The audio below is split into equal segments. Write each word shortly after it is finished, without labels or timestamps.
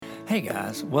Hey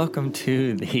guys, welcome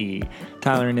to the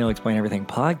Tyler and Neil Explain Everything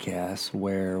podcast,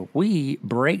 where we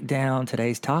break down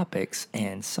today's topics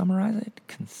and summarize it.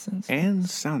 Consensus. And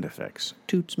sound effects.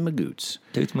 Toots magoots.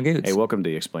 Toots my goots. Hey, welcome to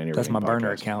the Explain Everything That's my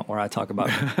burner podcast. account where I talk about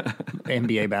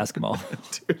NBA basketball.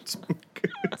 Toots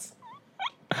magoots.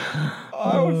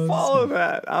 I would follow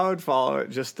that. I would follow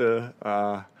it just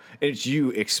to... it's you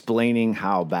explaining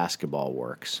how basketball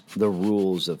works, the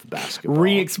rules of basketball.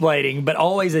 Re-explaining, but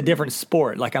always a different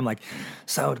sport. Like I'm like,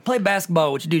 so to play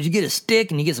basketball, what you do is you get a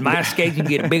stick and you get some ice skates and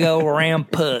you get a big old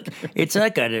round puck. It's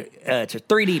like it's a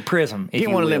 3D prism. If Get you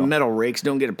one will. of them metal rakes.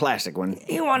 Don't get a plastic one.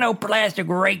 You want no plastic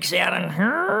rakes out in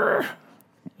here?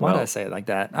 Why did I say it like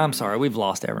that? I'm sorry. We've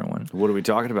lost everyone. What are we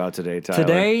talking about today, Tyler?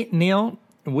 Today, Neil,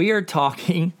 we are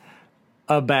talking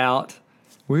about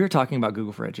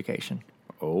Google for Education.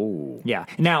 Oh. Yeah.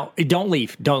 Now, don't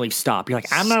leave. Don't leave. Stop. You're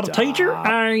like, I'm not a Stop. teacher.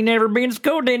 I ain't never been to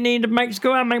school. Didn't need to make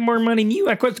school. I make more money than you.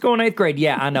 I quit school in 8th grade.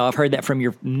 Yeah, I know. I've heard that from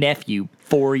your nephew,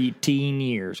 14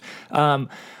 years.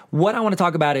 What I want to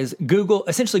talk about is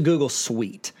essentially Google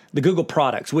Suite, the Google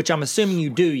products, which I'm assuming you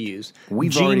do use.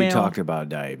 We've Gmail, already talked about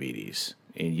diabetes,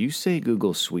 and you say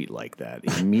Google Suite like that,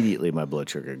 immediately my blood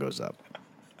sugar goes up.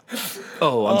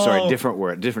 Oh, I'm sorry. Different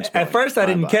word. Different spelling. At first, I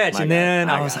didn't catch, and then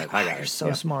I was got like, it. wow, I got you're it. so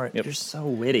Yep. smart. Yep. You're so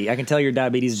witty. I can tell your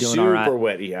diabetes is doing Super all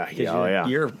right. witty. Yeah. Oh,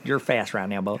 yeah. You're fast right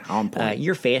now, Bo. On point.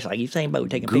 You're fast, like Usain Bolt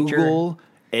taking a picture. Google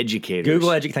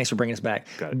educators. Thanks for bringing us back.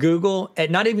 Got it. Google,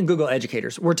 not even Google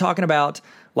educators. We're talking about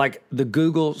like the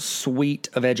Google suite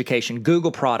of education,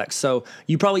 Google products. So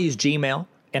you probably use Gmail,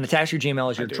 and attached to your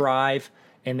Gmail is your do. Drive,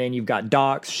 and then you've got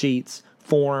Docs, Sheets,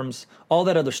 Forms, all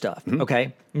that other stuff. Mm-hmm.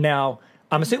 Okay. Now,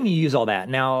 I'm assuming you use all that.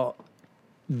 Now,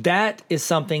 that is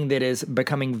something that is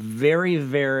becoming very,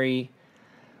 very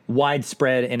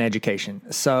widespread in education.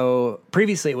 So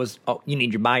previously it was, you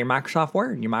need to buy your Microsoft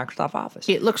Word and your Microsoft Office.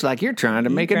 It looks like you're trying to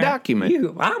make a document.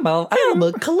 I'm a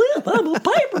clip. I'm a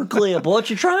paper clip. What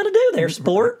you trying to do there,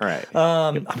 sport? Right.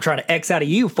 I'm trying to X out of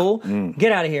you, fool.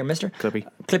 Get out of here, mister. Clippy.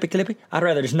 Clippy. I'd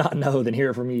rather just not know than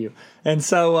hear from you. And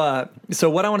so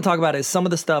what I want to talk about is some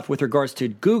of the stuff with regards to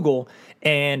Google,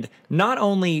 and not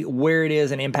only where it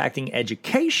is and impacting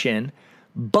education,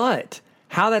 but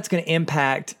how that's going to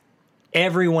impact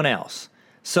everyone else.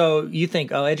 So you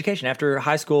think, education after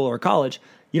high school or college,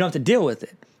 you don't have to deal with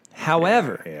it.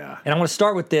 However, Yeah. and I want to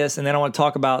start with this, and then I want to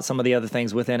talk about some of the other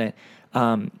things within it.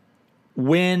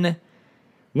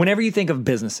 Whenever you think of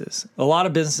businesses, a lot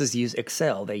of businesses use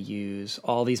Excel. They use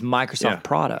all these Microsoft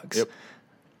products. Yep.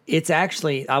 It's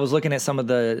actually, I was looking at some of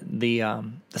the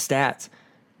stats.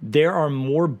 There are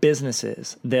more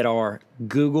businesses that are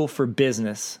Google for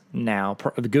Business now.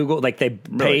 Google, like they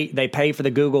pay for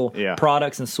the Google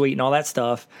products and suite and all that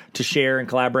stuff to share and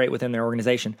collaborate within their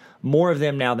organization. More of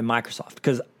them now than Microsoft,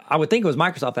 because I would think it was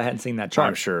Microsoft. I hadn't seen that chart.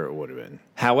 I'm sure it would have been.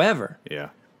 However, Yeah.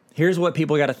 here's what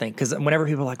people got to think, because whenever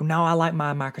people are like, no, I like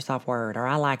my Microsoft Word, or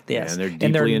I like this. Yeah, and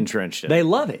they're deeply entrenched in They it.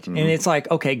 love it. And it's like,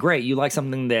 okay, great. You like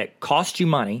something that costs you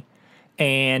money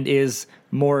and is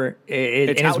more,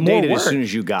 It's and is more outdated work. as soon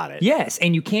as you got it. Yes,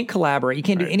 and you can't collaborate. You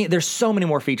can't do any. There's so many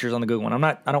more features on the Google one.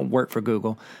 I don't work for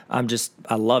Google. I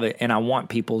love it, and I want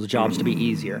people's jobs to be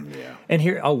easier. Yeah. And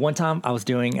here, one time I was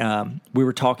doing. We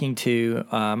were talking to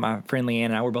my friend Leanne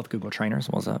and I. We're both Google trainers.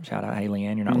 What's up? Shout out, hey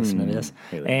Leanne, you're not listening to this.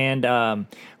 Hey, Leanne. And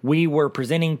we were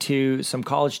presenting to some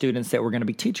college students that were going to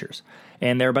be teachers,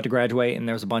 and they're about to graduate, and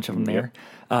there was a bunch of them there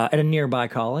at a nearby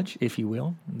college, if you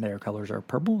will. Their colors are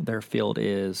purple. Their field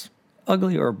is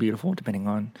ugly or beautiful, depending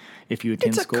on if you attend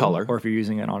It's a school color. or if you're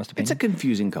using an honest opinion. It's a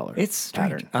confusing color. It's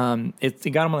strange. pattern. It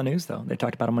got them on the news, though. They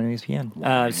talked about them on ESPN.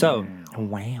 Wow.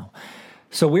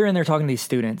 So we're in there talking to these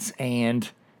students, and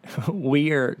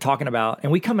we are talking about,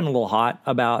 and we come in a little hot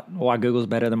about why Google's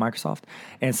better than Microsoft.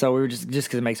 And so we were just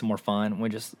because it makes it more fun, we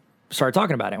just started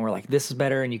talking about it. And we're like, this is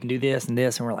better, and you can do this and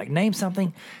this. And we're like, name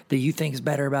something that you think is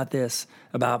better about this,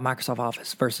 about Microsoft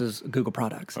Office versus Google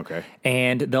products. Okay.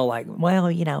 And they'll like, well,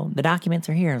 the documents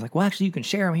are here. I was like, well, actually, you can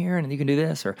share them here, and you can do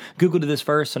this, or Google did this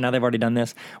first, so now they've already done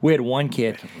this. We had one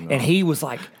kid, and he was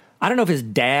like, I don't know if his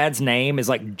dad's name is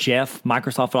like Jeff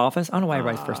Microsoft Office. I don't know why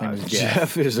everybody's first name is Jeff.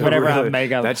 Jeff is a whenever I really-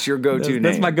 make up. that's your go-to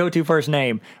That's name. my go-to first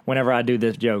name whenever I do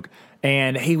this joke.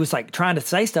 And he was like trying to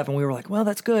say stuff, and we were like, well,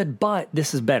 that's good, but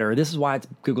this is better. This is why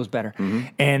Google's better.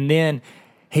 And then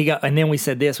we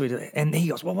said this, and he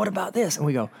goes, well, what about this? And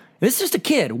we go, this is just a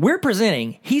kid. We're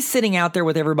presenting. He's sitting out there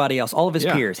with everybody else, all of his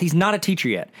peers. He's not a teacher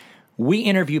yet. We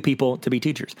interview people to be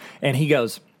teachers. And he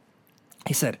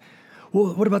said,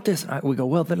 well, what about this? We go,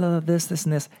 well, this,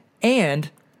 and this. And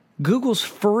Google's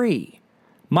free.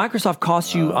 Microsoft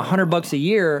costs you $100 a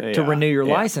year to renew your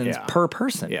license per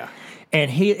person. Yeah. And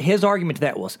his argument to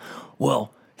that was,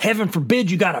 well, heaven forbid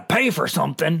you got to pay for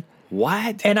something.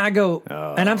 What? And I go,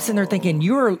 and I'm sitting there thinking,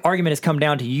 your argument has come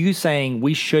down to you saying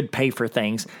we should pay for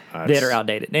things that are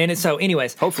outdated. And so,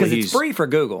 anyways, hopefully because it's free for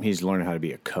Google. He's learning how to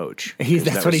be a coach.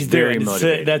 That's what he's doing.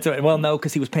 Motivated. No,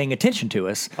 because he was paying attention to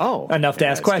us enough to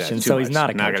ask questions. So he's not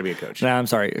a coach. Not going to be a coach. No, I'm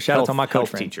sorry. Shout out to my coach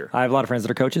friend. Teacher. I have a lot of friends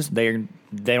that are coaches. They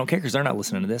don't care because they're not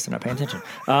listening to this. They're not paying attention.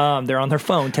 They're on their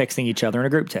phone texting each other in a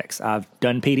group text. I've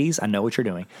done PDs. I know what you're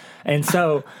doing. And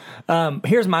so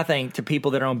here's my thing to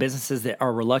people that are on businesses that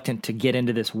are reluctant to get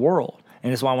into this world.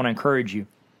 And this is why I want to encourage you.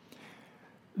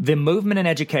 The movement in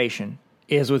education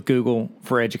is with Google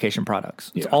for education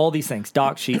products. It's all these things,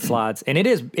 doc sheet slides. And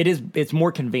it's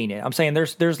more convenient. I'm saying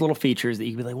there's little features that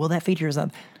you can be like, well, that feature is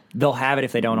not. They'll have it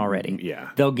if they don't already.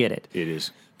 Yeah. They'll get it. It is.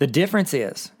 The difference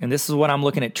is, and this is what I'm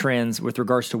looking at trends with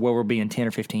regards to where we'll be in 10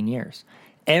 or 15 years.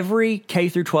 Every K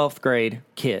through 12th grade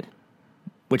kid,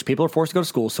 which people are forced to go to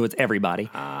school, so it's everybody,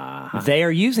 they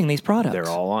are using these products. They're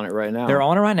all on it right now. They're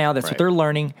on it right now. That's what they're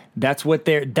learning. That's what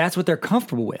they're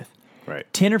comfortable with. Right.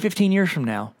 10 or 15 years from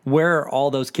now, where are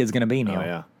all those kids going to be, Neil? Oh,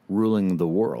 yeah. Ruling the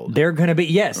world. They're going to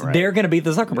be, they're going to be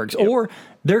the Zuckerbergs, or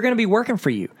they're going to be working for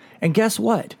you. And guess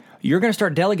what? You're going to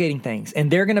start delegating things,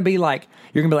 and they're going to be like,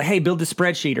 you're going to be like, hey, build this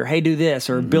spreadsheet, or hey, do this,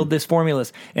 or build this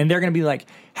formulas. And they're going to be like,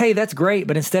 hey, that's great,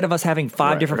 but instead of us having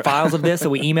five different files of this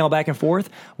that we email back and forth,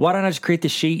 why don't I just create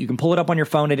this sheet? You can pull it up on your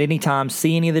phone at any time,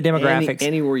 see any of the demographics.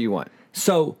 Anywhere you want.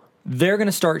 So they're going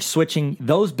to start switching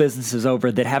those businesses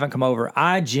over that haven't come over.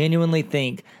 I genuinely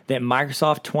think that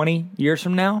Microsoft 20 years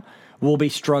from now will be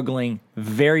struggling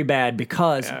very bad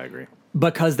because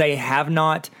they have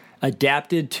not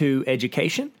adapted to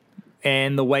education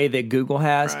and the way that Google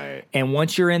has. Right. And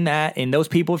once you're in that and those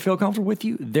people feel comfortable with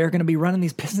you, they're going to be running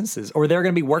these businesses, or they're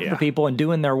going to be working for people and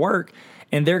doing their work,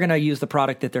 and they're going to use the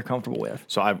product that they're comfortable with.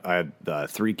 So I have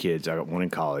 3 kids. I got one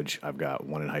in college. I've got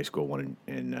one in high school, one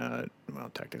in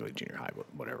technically junior high, but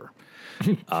whatever.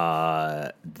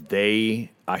 I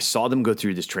saw them go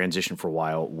through this transition for a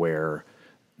while where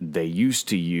they used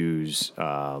to use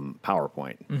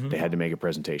PowerPoint. They had to make a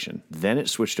presentation. Then it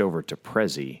switched over to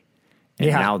Prezi. And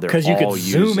now they're all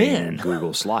using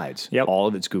Google Slides. All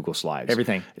of it's Google Slides.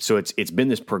 Everything. So it's been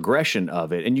this progression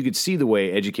of it. And you could see the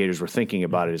way educators were thinking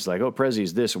about it. It's like, oh, Prezi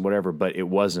is this or whatever, but it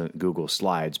wasn't Google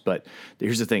Slides. But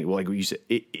here's the thing. Well, like you said,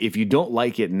 if you don't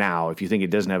like it now, if you think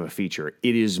it doesn't have a feature,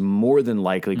 it is more than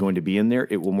likely going to be in there.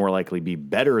 It will more likely be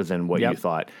better than what you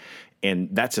thought. And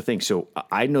that's the thing. So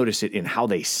I notice it in how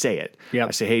they say it. I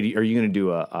say, hey, are you going to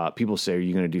do people say, are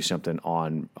you going to do something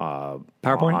on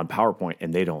PowerPoint? On PowerPoint,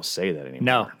 and they don't say that anymore.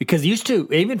 No, because used to,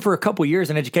 even for a couple years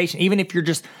in education, even if you're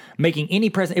just making any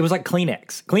present, it was like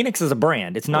Kleenex. Kleenex is a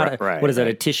brand. It's not what is that,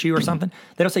 a tissue or something?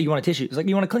 They don't say you want a tissue. It's like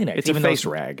you want a Kleenex. It's a face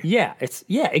rag. Yeah,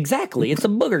 exactly. It's a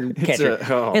booger catcher.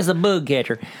 It's a bug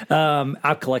catcher.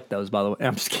 I collect those, by the way.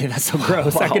 I'm just kidding. That's so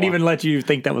gross. I couldn't even let you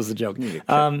think that was a joke.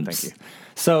 Thank you.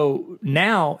 So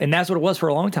now, and that's what it was for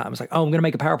a long time. It's like, oh, I'm going to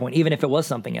make a PowerPoint, even if it was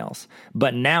something else.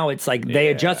 But now it's like they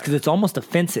adjust because it's almost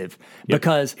offensive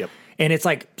because, and it's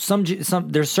like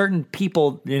there's certain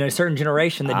people in a certain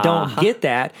generation that don't get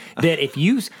that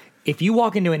if you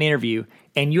walk into an interview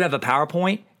and you have a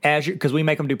PowerPoint because we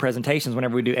make them do presentations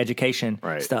whenever we do education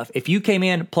stuff. If you came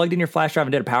in, plugged in your flash drive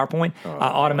and did a PowerPoint, I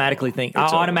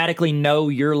automatically know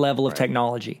your level of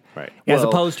technology. As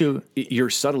opposed to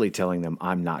you're subtly telling them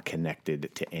I'm not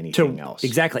connected to anything else.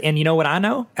 Exactly. And you know what I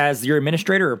know as your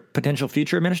administrator or potential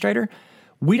future administrator?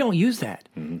 We don't use that.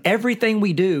 Everything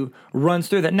we do runs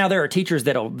through that. Now there are teachers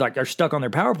that are stuck on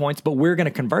their PowerPoints, but we're going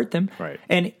to convert them.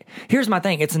 And here's my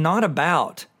thing. It's not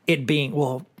about it being,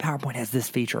 well, PowerPoint has this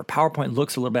feature. PowerPoint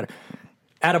looks a little better.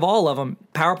 Out of all of them,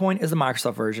 PowerPoint is the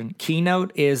Microsoft version,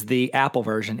 Keynote is the Apple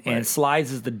version, and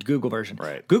Slides is the Google version.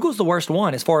 Google's the worst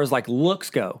one as far as like looks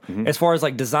go. As far as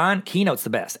like design, Keynote's the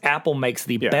best. Apple makes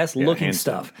the best looking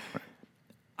stuff.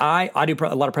 I do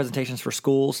a lot of presentations for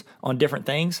schools on different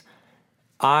things.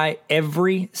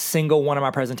 Every single one of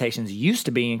my presentations used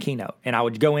to be in Keynote, and I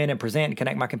would go in and present and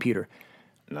connect my computer.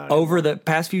 Over the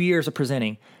past few years of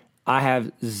presenting, I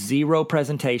have 0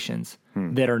 presentations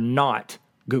that are not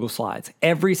Google Slides.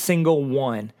 Every single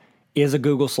one is a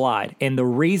Google slide. And the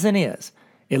reason is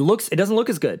it doesn't look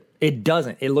as good. It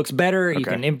doesn't. It looks better. You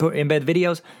can embed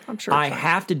videos. I'm sure I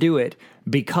have to do it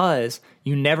because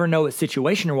you never know what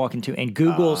situation you're walking to. And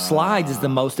Google Slides is the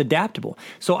most adaptable.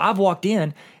 So I've walked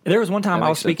in. There was one time I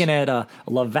was speaking at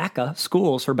Lavaca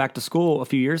Schools for back to school a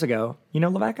few years ago. You know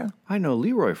Lavaca? I know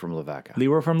Leroy from Lavaca.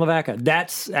 Leroy from Lavaca.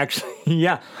 That's actually,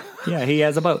 yeah, he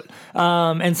has a boat.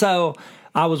 And so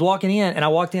I was walking in, and I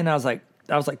walked in, and I was like,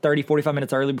 I was like 30, 45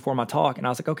 minutes early before my talk. And I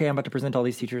was like, okay, I'm about to present to all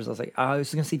these teachers. I was like, I was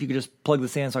just going to see if you could just plug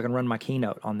this in so I can run my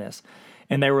keynote on this.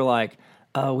 And they were like,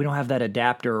 we don't have that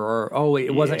adapter, or,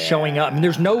 it wasn't showing up. And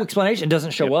there's no explanation. It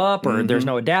doesn't show up, or there's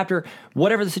no adapter,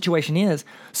 whatever the situation is.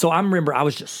 So I remember I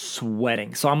was just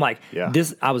sweating. So I'm like,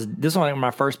 this was one of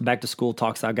my first back to school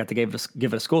talks I got to give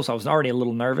it a school. So I was already a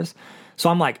little nervous. So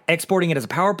I'm like exporting it as a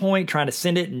PowerPoint, trying to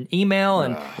send it in email,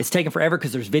 and it's taking forever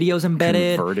because there's videos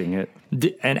embedded. Converting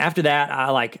it. And after that,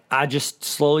 I just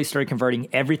slowly started converting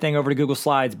everything over to Google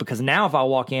Slides, because now if I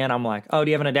walk in, I'm like, oh, do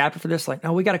you have an adapter for this? Like,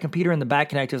 no, we got a computer in the back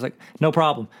connected. It's like, no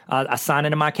problem. I sign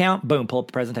into my account, boom, pull up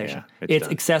the presentation. Yeah, it's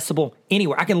accessible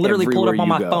anywhere. I can literally pull it up on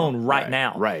my phone right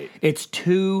now. Right. It's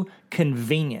too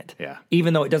convenient. Yeah.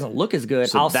 Even though it doesn't look as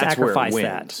good, I'll sacrifice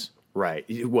that. Right.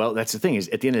 Well, that's the thing is,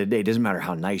 at the end of the day, it doesn't matter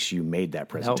how nice you made that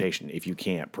presentation. If you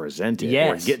can't present it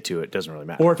or get to it, it doesn't really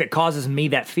matter. Or if it causes me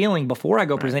that feeling before I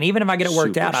go present, even if I get it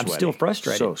worked out, I'm still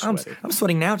frustrated. So sweaty. I'm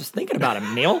sweating now just thinking about it,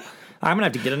 Neil. I'm going to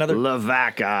have to get another.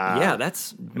 Lavaca. Yeah,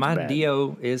 that's my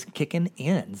DO is kicking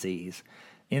in, enzymes.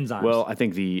 Well, I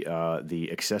think the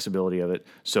accessibility of it.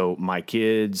 So my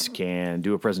kids can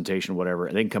do a presentation, whatever,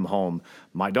 and they can come home.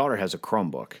 My daughter has a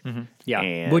Chromebook.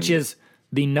 Yeah, which is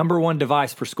the number one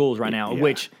device for schools right now,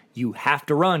 which you have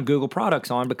to run Google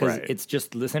products on, because it's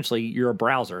just essentially you're a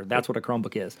browser. That's what a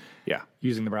Chromebook is. Yeah.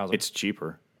 Using the browser. It's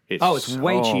cheaper. It's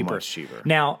way cheaper. Much cheaper.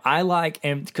 Now, I like,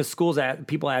 and because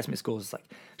people ask me at schools, it's like,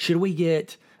 should we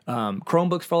get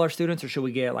Chromebooks for all our students, or should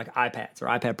we get like iPads or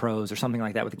iPad Pros or something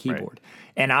like that with a keyboard?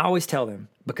 And I always tell them,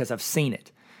 because I've seen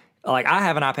it. Like, I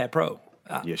have an iPad Pro.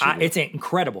 It's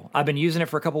incredible. I've been using it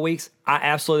for a couple weeks. I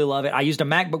absolutely love it. I used a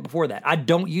MacBook before that. I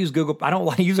don't use Google. I don't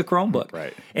want to use a Chromebook.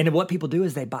 Right. And what people do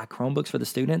is they buy Chromebooks for the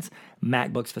students,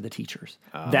 MacBooks for the teachers.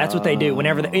 That's what they do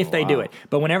if they do it.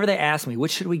 But whenever they ask me,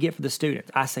 which should we get for the students?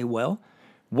 I say, well,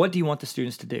 what do you want the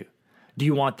students to do? Do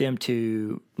you want them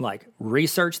to like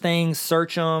research things,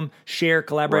 search them, share,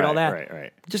 collaborate, all that?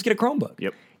 Right. Just get a Chromebook.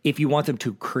 Yep. If you want them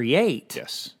to create,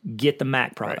 get the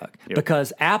Mac product. Yep.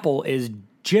 Because Apple is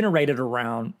generated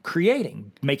around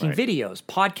creating, making videos,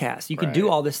 podcasts. You can do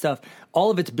all this stuff. All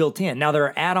of it's built in. Now, there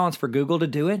are add-ons for Google to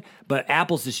do it, but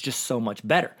Apple's is just so much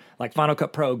better. Like Final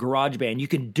Cut Pro, GarageBand, you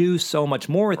can do so much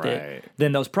more with it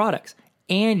than those products.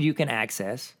 And you can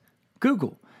access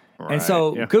Google. And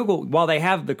so Google, while they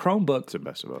have the Chromebook, it's the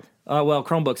best of both.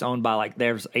 Chromebook's owned by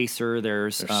there's Acer,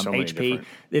 there's so HP.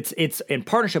 It's in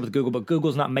partnership with Google, but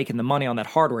Google's not making the money on that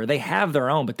hardware. They have their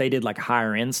own, but they did like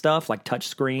higher end stuff, like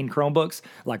touchscreen Chromebooks,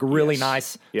 like really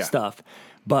nice stuff.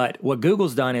 But what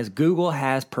Google's done is Google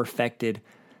has perfected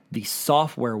the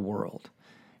software world.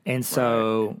 And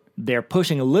so they're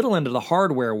pushing a little into the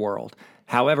hardware world.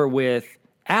 However, with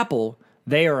Apple,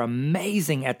 they are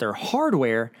amazing at their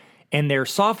hardware, and their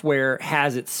software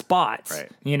has its spots.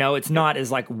 Right. You know, it's not as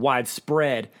like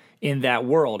widespread in that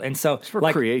world. And so it's for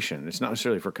creation. It's not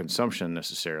necessarily for consumption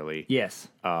necessarily. Yes.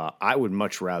 I would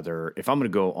much rather, if I'm going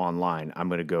to go online, I'm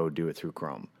going to go do it through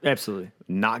Chrome. Absolutely.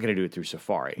 Not going to do it through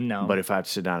Safari. No. But if I have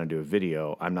to sit down and do a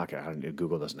video, I'm not going to,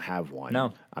 Google doesn't have one.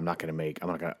 No. I'm not going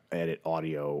to edit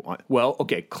audio. Well,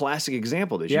 okay, classic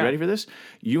example of this. You ready for this?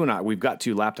 You and I, we've got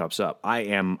two laptops up.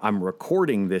 I'm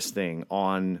recording this thing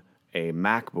on a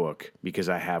MacBook because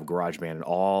I have GarageBand and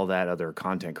all that other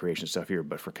content creation stuff here.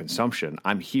 But for consumption,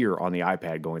 I'm here on the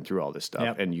iPad going through all this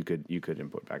stuff, and you could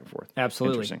input back and forth.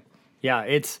 Absolutely. Interesting. Yeah,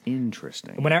 it's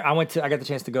interesting. When I got the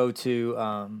chance to go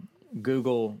to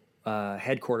Google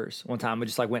headquarters one time. We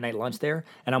just went and ate lunch there,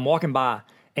 and I'm walking by.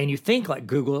 And you think like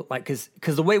Google, like, because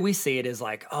the way we see it is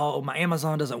like, oh, my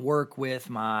Amazon doesn't work with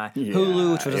my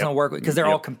Hulu, which doesn't work with, because they're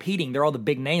all competing. They're all the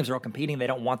big names. They're all competing. They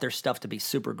don't want their stuff to be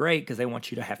super great because they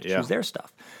want you to have to choose their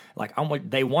stuff. Like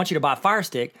they want you to buy a Fire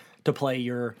Stick to play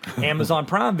your Amazon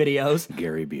Prime videos.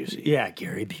 Gary Busey. Yeah,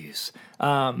 Gary Busey.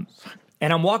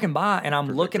 And I'm walking by and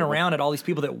I'm looking around at all these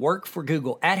people that work for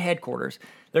Google at headquarters.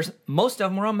 Most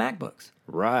of them are on MacBooks.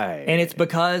 Right. And it's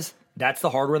because that's the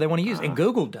hardware they want to use, and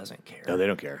Google doesn't care. No, they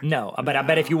don't care. No, but I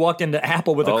bet if you walked into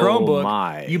Apple with a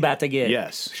Chromebook, you about to get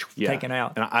taken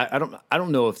out. And I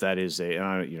don't know if that is and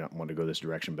I don't want to go this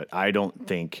direction, but I don't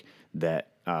think that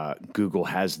Google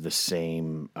has the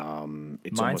same.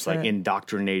 It's mindset? Almost like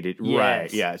indoctrinated, yes.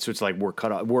 right? Yeah. So it's like we're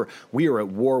cut off. We are at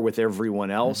war with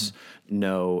everyone else. Mm-hmm.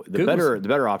 No, the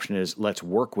better option is let's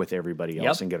work with everybody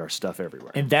else and get our stuff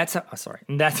everywhere. And that's how,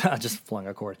 I just flung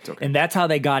a cord. Okay. And that's how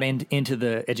they got into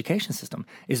the education system,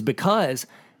 is because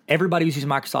everybody was using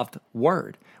Microsoft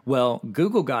Word. Well,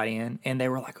 Google got in and they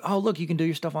were like, oh, look, you can do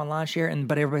your stuff online, share.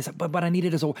 But everybody's like, but I need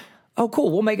it as a, Oh,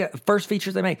 cool. We'll make it first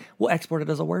features they make. We'll export it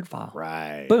as a Word file.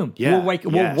 Right. Boom. Yeah.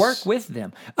 We'll work with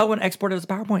them. Oh, and export it as a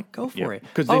PowerPoint. Go for it.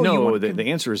 Because they know that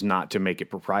the answer is not to make it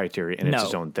proprietary and it's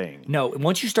its own thing. No.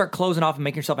 Once you start closing off and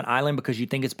making yourself an island because you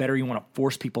think it's better, you want to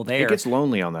force people there. It gets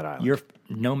lonely on that island. You're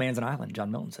no man's an island. John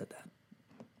Milton said that.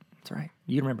 That's right.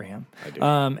 You remember him. I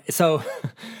do. So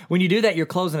when you do that, you're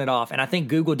closing it off. And I think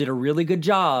Google did a really good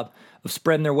job of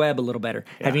spreading their web a little better.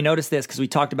 Yeah. Have you noticed this? Because we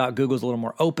talked about Google's a little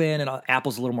more open and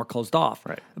Apple's a little more closed off.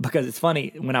 Right. Because it's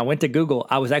funny, when I went to Google,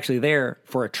 I was actually there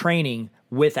for a training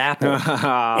with Apple.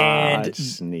 And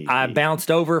sneaky. I bounced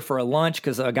over for a lunch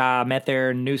because a guy I met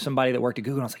there knew somebody that worked at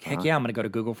Google. And I was like, heck yeah, I'm going to go to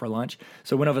Google for lunch.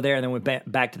 So I went over there and then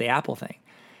went back to the Apple thing.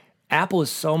 Apple is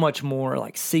so much more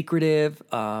like secretive,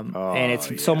 and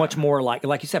it's so much more like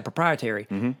you said, proprietary.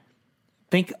 Mm-hmm.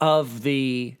 Think of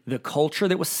the culture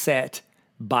that was set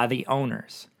by the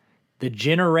owners, the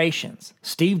generations,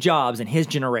 Steve Jobs and his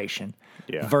generation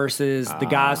versus the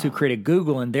guys who created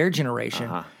Google and their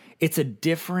generation. It's a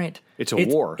different. It's a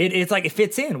war. It's like it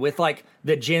fits in with like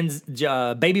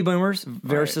the baby boomers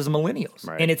versus millennials,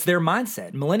 and it's their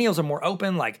mindset. Millennials are more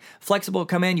open, like flexible.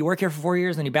 Come in, you work here for 4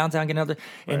 years, then you bounce out and get another.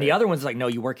 And the other one's like, no,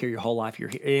 you work here your whole life. You're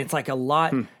here. It's like a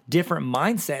lot different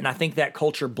mindset, and I think that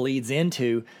culture bleeds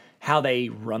into how they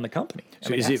run the company.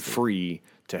 So is it free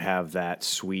to have that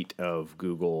suite of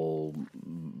Google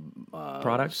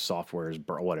products, softwares,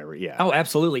 whatever? Yeah. Oh,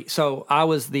 absolutely. So I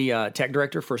was the tech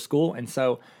director for school, and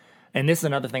so. And this is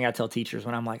another thing I tell teachers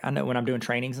when I'm like, I know when I'm doing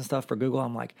trainings and stuff for Google,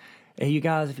 I'm like, hey, you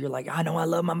guys, if you're like, I know I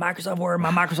love my Microsoft Word,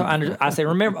 I say,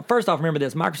 remember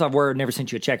this, Microsoft Word never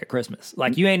sent you a check at Christmas.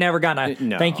 Like, you ain't never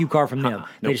gotten a thank you card from them.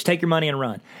 They just take your money and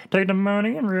run. Take the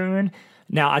money and run.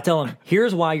 Now, I tell them,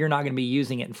 here's why you're not going to be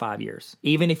using it in 5 years.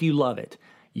 Even if you love it,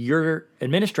 your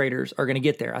administrators are going to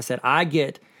get there. I said,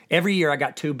 every year I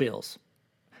got 2 bills.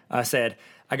 I said,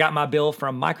 I got my bill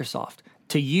from Microsoft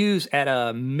to use at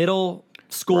a middle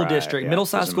school district,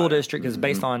 middle-sized school district is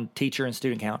based on teacher and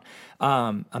student count.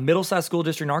 A middle-sized school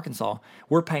district in Arkansas,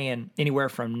 we're paying anywhere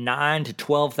from $9,000 to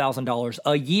 $12,000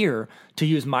 a year to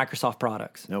use Microsoft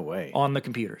products. No way. On the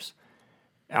computers.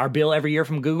 Our bill every year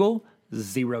from Google,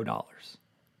 $0.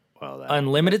 Well,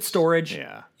 unlimited storage.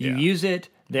 Yeah. You use it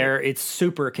there. It's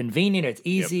super convenient. It's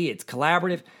easy. It's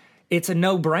collaborative. It's a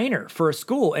no-brainer for a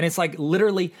school. And it's like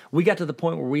literally we got to the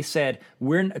point where we said,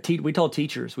 we told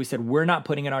teachers, we said, we're not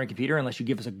putting it on your computer unless you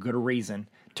give us a good reason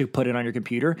to put it on your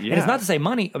computer. Yeah. And it's not to say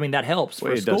money. I mean, that helps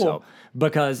for a school. Does help.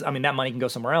 Because, I mean, that money can go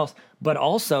somewhere else. But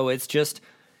also it's just,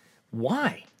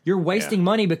 why? You're wasting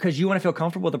money because you want to feel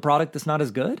comfortable with a product that's not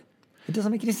as good? It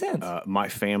doesn't make any sense. My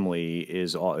family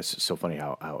is all, it's so funny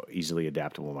how easily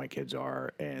adaptable my kids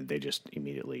are. And they just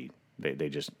immediately...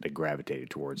 They gravitated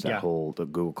towards that the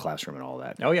Google Classroom and all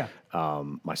that. Oh yeah.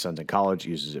 My son's in college,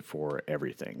 uses it for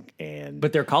everything,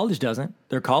 but their college doesn't.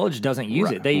 Their college doesn't use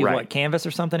it. They use what, Canvas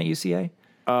or something at UCA?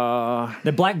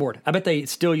 The Blackboard. I bet they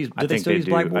still use. Do they still use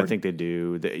Blackboard? I think they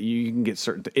do. You can get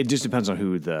certain. It just depends on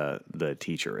who the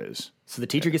teacher is. So the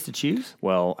teacher gets to choose?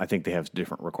 Well, I think they have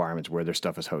different requirements where their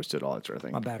stuff is hosted, all that sort of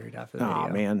thing. My battery died for the video. Oh,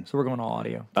 man. So we're going all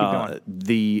audio. Keep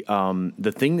going.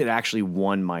 The thing that actually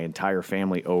won my entire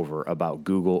family over about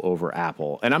Google over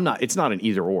Apple, and it's not an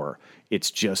either or.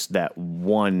 It's just that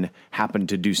one happened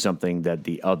to do something that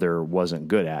the other wasn't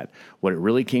good at. What it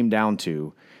really came down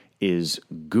to is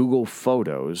Google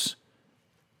Photos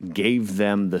gave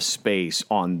them the space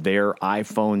on their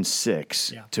iPhone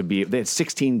 6 to be. They had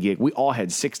 16 gig. We all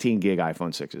had 16 gig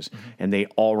iPhone 6s, and they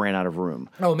all ran out of room.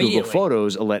 Oh, immediately. Google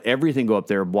Photos let everything go up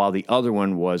there while the other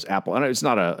one was Apple. And it's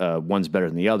not a one's better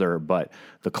than the other, but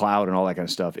the cloud and all that kind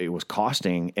of stuff, it was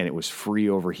costing and it was free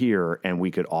over here, and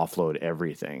we could offload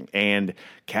everything and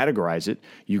categorize it.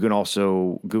 You can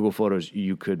also, Google Photos,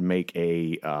 you could make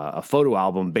a photo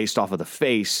album based off of the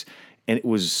face. And it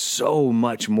was so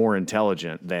much more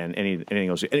intelligent than anything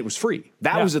else. And it was free.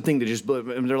 That was the thing that just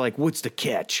blew. And they're like, what's the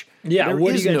catch? Yeah, there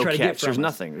what is are you no try catch. to get from There's us?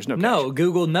 nothing. There's no catch. No,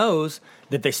 Google knows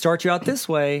that they start you out this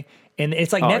way. And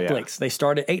it's like Netflix. They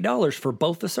start at $8 for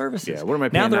both the services. Yeah, what am I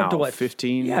paying now? They're up to what?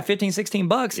 15? Yeah,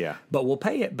 $15-$16. Yeah. But we'll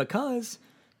pay it because...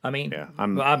 I mean,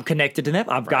 I'm connected to them.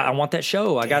 I want that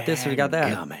show. I got this. We got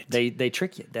that. They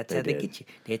trick you. That's how they get you.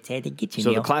 That's how they get you.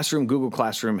 So the Classroom, Google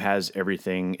Classroom has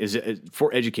everything. Is it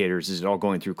for educators? Is it all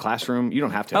going through Classroom? You don't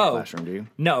have to have Classroom, do you?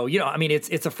 No, I mean,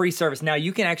 it's a free service. Now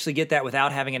you can actually get that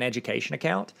without having an education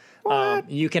account.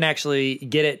 You can actually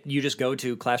get it. You just go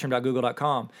to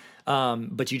classroom.google.com,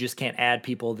 but you just can't add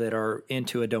people that are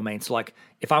into a domain. So like,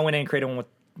 if I went in and created one with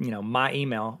my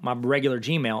email, my regular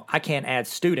Gmail, I can't add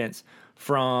students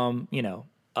from,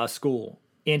 a school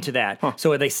into that.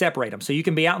 So they separate them. So you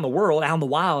can be out in the world, out in the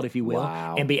wild, if you will,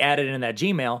 Wow. and be added in that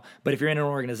Gmail. But if you're in an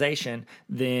organization,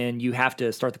 then you have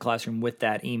to start the classroom with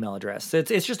that email address. So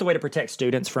it's just a way to protect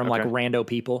students from like rando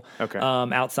people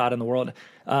outside in the world.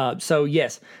 So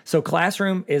yes, so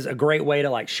Classroom is a great way to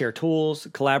like share tools,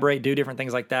 collaborate, do different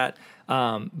things like that.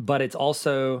 But it's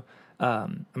also,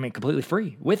 completely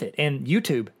free with it. And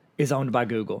YouTube is owned by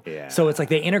Google. Yeah. So it's like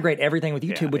they integrate everything with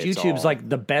YouTube, which it's YouTube's all- like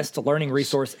the best learning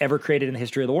resource ever created in the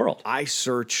history of the world. I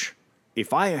search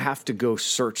if I have to go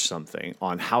search something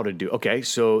on how to do. Okay,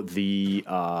 so the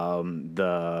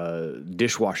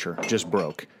dishwasher just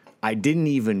broke. I didn't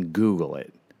even Google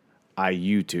it. I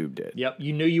YouTubed it. Yep.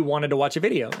 You knew you wanted to watch a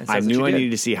video. And so I that's what knew you I did.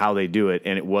 needed to see how they do it,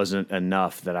 and it wasn't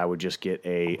enough that I would just get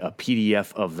a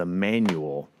PDF of the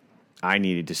manual. I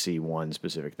needed to see one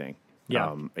specific thing.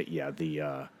 Yeah.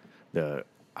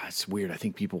 It's weird. I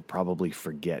think people probably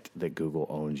forget that Google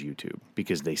owns YouTube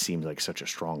because they seem like such a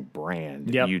strong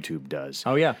brand. Yep. YouTube does.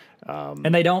 Oh yeah,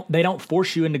 and they don't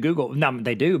force you into Google. No,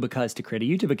 they do, because to create a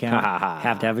YouTube account,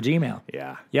 have to have a Gmail.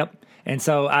 Yeah. Yep. And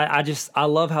so I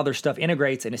love how their stuff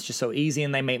integrates, and it's just so easy,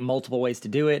 and they make multiple ways to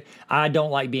do it. I don't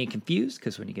like being confused,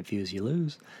 because when you confuse, you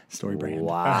lose. Story brand.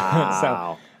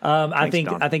 Wow. I think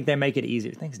Don. they make it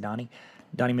easier. Thanks, Donnie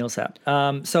Millsap.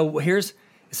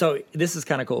 So this is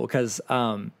kind of cool because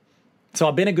so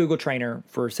I've been a Google trainer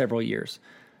for several years.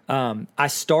 I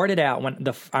started out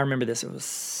I remember this. It was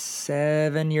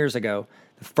 7 years ago.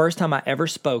 The first time I ever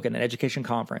spoke at an education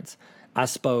conference, I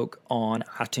spoke on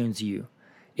iTunes U.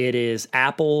 It is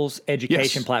Apple's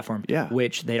education Yes. platform, Yeah.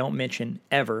 which they don't mention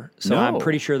ever. So No. I'm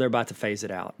pretty sure they're about to phase it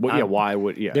out. Well, yeah. Why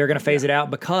would? Yeah. They're going to phase it out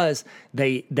because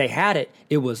they had it.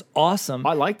 It was awesome.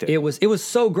 I liked it. It was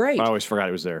so great. I always forgot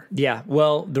it was there. Yeah.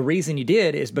 Well, the reason you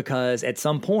did is because at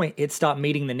some point it stopped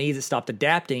meeting the needs. It stopped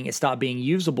adapting. It stopped being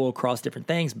usable across different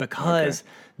things because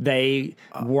they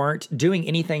weren't doing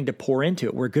anything to pour into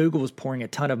it. Where Google was pouring a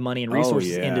ton of money and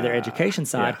resources into their yeah. education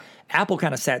side, Yeah. Apple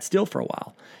kind of sat still for a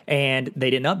while and they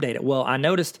didn't update it. Well, I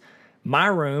noticed my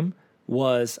room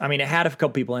it had a couple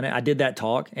people in it. I did that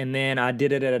talk, and then I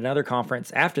did it at another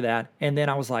conference after that. And then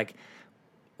I was like,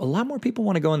 a lot more people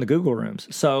want to go in the Google rooms.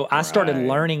 So I started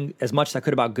learning as much as I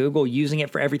could about Google, using it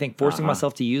for everything, forcing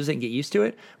myself to use it and get used to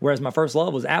it. Whereas my first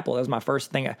love was Apple. That was my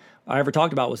first thing I ever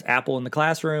talked about was Apple in the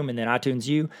classroom, and then iTunes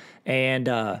U. And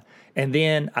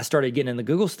then I started getting in the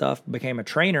Google stuff, became a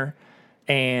trainer,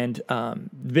 and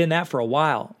been that for a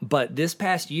while. But this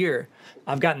past year,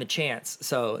 I've gotten the chance.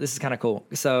 So this is kind of cool.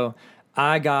 So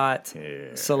I got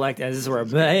selected. This is where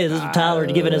this is Tyler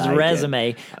giving his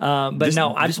resume. I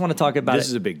just want to talk about This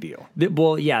is a big deal.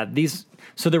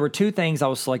 So there were two things I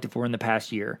was selected for in the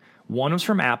past year. One was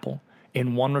from Apple,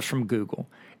 and one was from Google.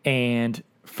 And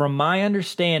from my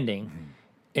understanding,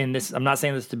 and this, I'm not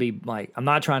saying this to be like, I'm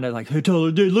not trying to like, hey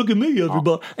Tyler, dude, look at me,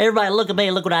 everybody. Everybody, look at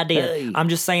me, look what I did. Hey. I'm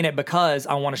just saying it because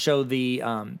I want to show the.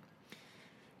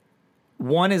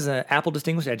 One is an Apple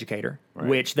Distinguished Educator,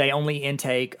 which they only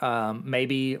intake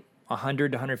maybe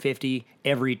 100 to 150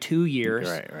 every 2 years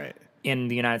in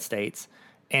the United States.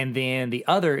 And then the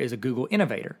other is a Google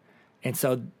Innovator. And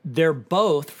so they're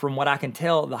both, from what I can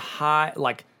tell,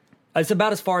 it's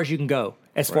about as far as you can go,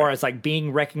 as far as like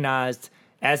being recognized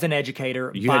as an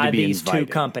educator by these two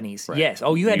companies. Right. Yes.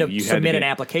 Oh, you had to submit an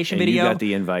application video. You got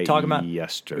the invite talking about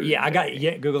yesterday. Yeah, I got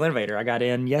Google Innovator. I got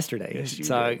in yesterday. Yes, you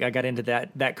so did. I got into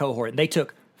that cohort. They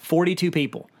took 42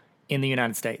 people in the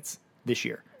United States this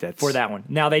year for that one.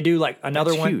 Now they do like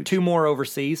another one, huge. 2 more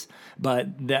overseas. But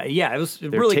it was They're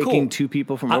really cool. taking 2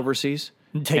 people from overseas?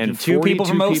 Taking and 2 people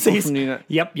from 42 overseas. from the United-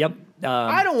 Yep.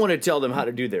 I don't want to tell them how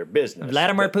to do their business.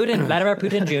 Vladimir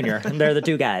Putin Jr. They're the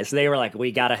 2 guys. They were like,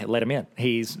 we gotta let him in.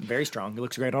 He's very strong. He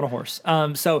looks great on a horse.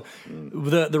 So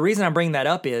the reason I'm bringing that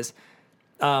up is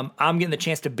I'm getting the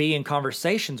chance to be in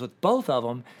conversations with both of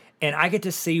them, and I get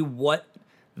to see what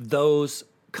those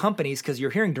companies, because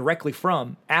you're hearing directly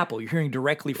from Apple, you're hearing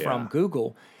directly from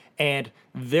Google, and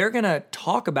they're gonna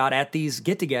talk about at these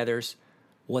get-togethers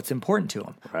what's important to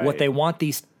them, what they want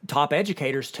these top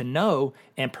educators to know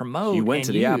and promote. You went and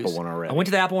to the use. Apple one already. I went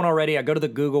to the Apple one already. I go to the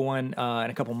Google one in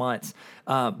a couple months,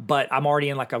 but I'm already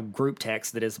in like a group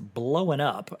text that is blowing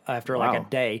up after like a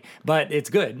day. But it's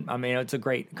good. I mean, it's a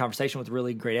great conversation with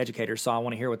really great educators, so I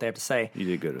want to hear what they have to say. You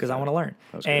did good because I want to learn.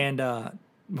 That was good. And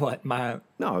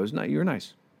No, it was not. You were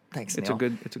nice. Thanks, It's Neil. a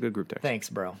good group text. Thanks,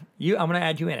 bro. I'm gonna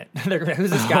add you in it. Who's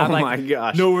this guy? I'm Oh like, my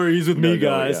gosh. No worries with me, No,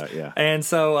 guys. yeah. And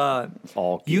so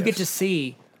All you get gifts. to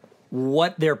see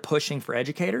what they're pushing for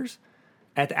educators.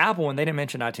 At the Apple one, they didn't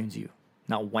mention iTunes U.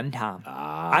 Not one time.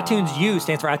 iTunes U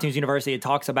stands for iTunes University. It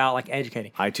talks about like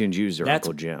educating. iTunes user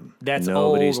Uncle Jim. That's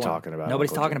Nobody's old talking about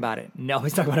Nobody's Uncle talking Jim. about it.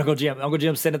 Nobody's talking about Uncle Jim. Uncle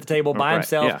Jim's sitting at the table by Right.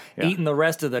 himself, Yeah. eating the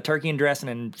rest of the turkey and dressing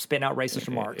and spitting out racist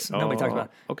remarks. Nobody talks about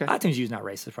it. Okay. iTunes U's not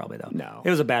racist, probably, though. No. It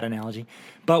was a bad analogy.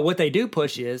 But what they do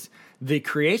push is the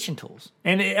creation tools.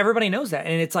 And everybody knows that.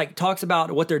 And it's like, talks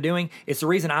about what they're doing. It's the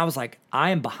reason I was like, I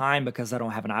am behind because I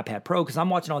don't have an iPad Pro, because I'm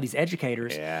watching all these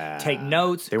educators take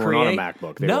notes. They weren't on a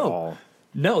MacBook. They were all...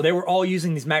 No, they were all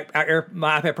using these my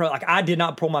iPad Pro. Like, I did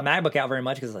not pull my MacBook out very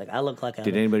much because like I look like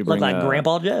Did anybody bring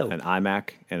Grandpa Joe? an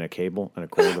iMac and a cable and a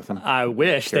cord with them? I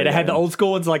wish Carry they'd that had the in. old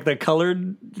school ones, like the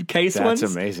colored case ones.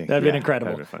 That's amazing. That'd been Yeah,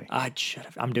 incredible. that'd be funny. I should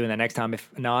have. I'm doing that next time.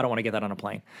 No, I don't want to get that on a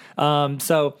plane.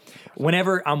 So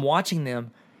whenever I'm watching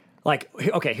them, like,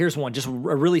 okay, here's one, just a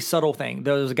really subtle thing.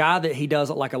 There's a guy that he does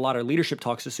like a lot of leadership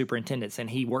talks to superintendents, and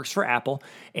he works for Apple,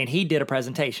 and he did a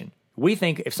presentation. We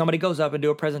think if somebody goes up and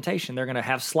do a presentation, they're going to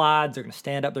have slides, they're going to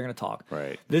stand up, they're going to talk.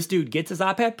 Right. This dude gets his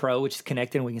iPad Pro, which is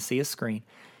connected, and we can see his screen.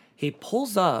 He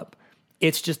pulls up,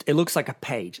 it looks like a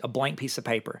page, a blank piece of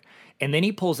paper. And then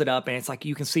he pulls it up, and it's like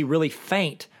you can see really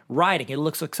faint writing. It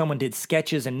looks like someone did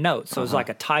sketches and notes. So it's like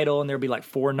a title, and there'll be like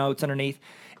 4 notes underneath.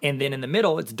 And then in the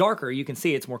middle, it's darker. You can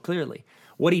see it's more clearly.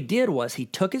 What he did was he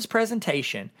took his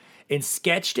presentation and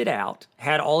sketched it out,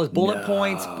 had all his bullet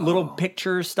points, little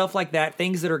pictures, stuff like that,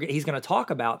 things that he's going to talk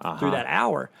about through that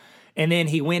hour. And then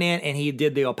he went in and he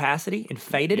did the opacity and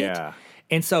faded it.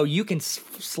 And so you can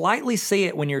slightly see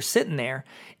it when you're sitting there.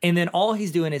 And then all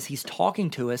he's doing is he's talking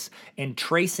to us and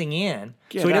tracing in.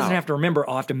 So he doesn't have to remember,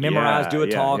 I'll have to memorize, do a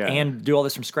talk, and do all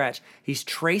this from scratch. He's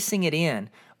tracing it in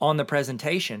on the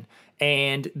presentation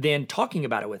and then talking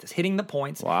about it with us, hitting the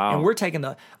points. Wow. And we're taking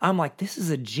I'm like, this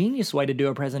is a genius way to do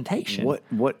a presentation.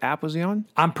 What app was he on?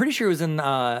 I'm pretty sure it was in,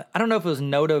 I don't know if it was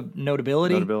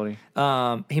Notability. Notability.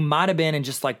 He might have been in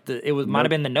just like might have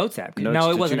been the Notes app.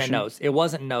 No, it wasn't in Notes. It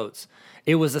wasn't Notes.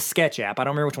 It was a sketch app. I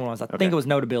don't remember which one it was. I think it was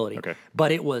Notability. Okay.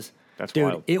 But it was, That's dude,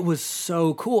 wild. it was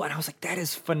so cool. And I was like, that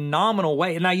is phenomenal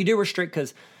way. And now you do restrict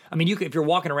because, I mean, if you're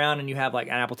walking around and you have like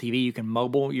an Apple TV, you can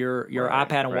mobile your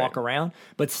iPad and walk around.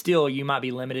 But still, you might be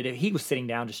limited. If he was sitting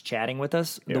down just chatting with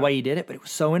us the way he did it, but it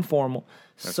was so informal,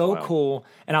 so wild. cool.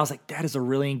 And I was like, that is a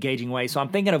really engaging way. So I'm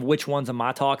thinking of which ones of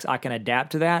my talks I can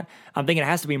adapt to that. I'm thinking it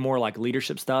has to be more like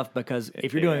leadership stuff because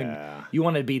if you're doing, you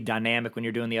want to be dynamic when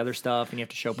you're doing the other stuff and you have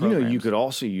to show programs. You could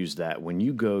also use that when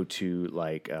you go to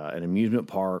like an amusement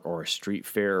park or a street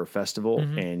fair or festival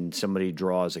and somebody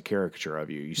draws a caricature of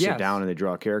you. You sit down and they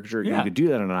draw a caricature. You could do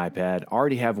that on an iPad.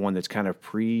 Already have one that's kind of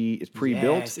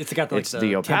pre-built. Yes, it's got like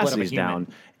the opacity is human. down.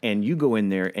 And you go in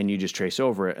there and you just trace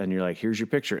over it and you're like, here's your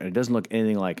picture. And it doesn't look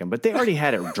anything like him. But they already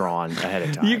had it drawn ahead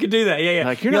of time. You could do that. Yeah.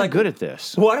 Like, you're not good at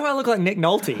this. Why do I look like Nick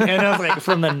Nolte? And I was like,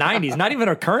 from the 90s, not even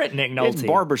a current Nick Nolte. It's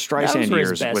Barbara Streisand Those were his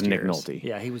years best with Nick years. Nolte.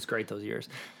 Yeah, he was great those years.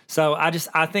 So I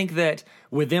think that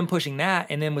with them pushing that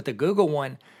and then with the Google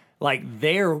one, like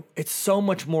it's so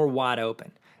much more wide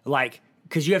open. Like,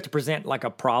 because you have to present like a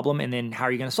problem and then how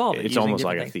are you going to solve it? It's using almost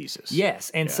different like a things. thesis. Yes.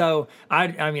 And so I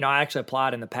actually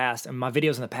applied in the past, and my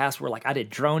videos in the past were like, I did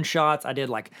drone shots.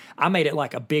 I made it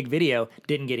like a big video,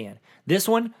 didn't get in. This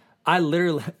one, I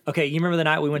literally, okay, you remember the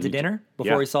night we went to dinner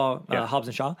before we saw Hobbs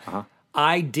and Shaw?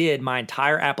 I did my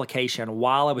entire application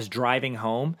while I was driving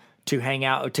home to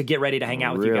get ready to hang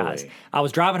out with you guys. I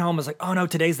was driving home. I was like, oh no,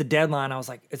 today's the deadline. I was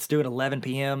like, it's due at 11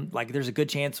 p.m. Like, there's a good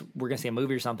chance we're going to see a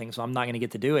movie or something, so I'm not going to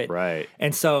get to do it. Right.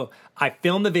 And so I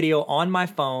filmed the video on my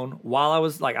phone while I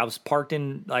was parked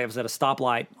I was at a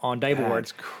stoplight on Dableward.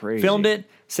 That's crazy. Filmed it,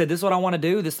 said, this is what I want to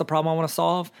do. This is the problem I want to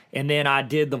solve. And then I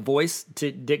did the voice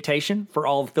to dictation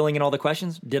for filling in all the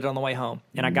questions, did it on the way home.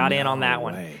 And I got in on that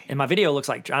one. And my video looks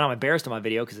like, I'm embarrassed of my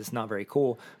video because it's not very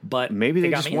cool, but maybe they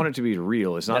just want it to be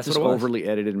real. It's not That's just what it was. overly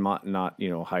edited, not hyped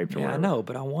or whatever. Yeah, I know,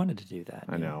 but I wanted to do that.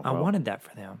 I know. I wanted that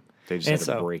for them. They just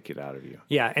had to break it out of you.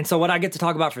 Yeah, and so what I get to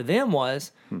talk about for them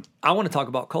was, I want to talk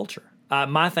about culture.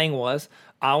 My thing was,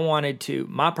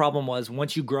 my problem was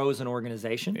once you grow as an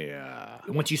organization,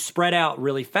 once you spread out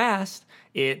really fast,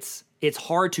 it's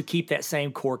hard to keep that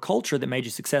same core culture that made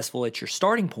you successful at your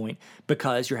starting point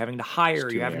because you're having to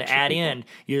hire, you're having to add in.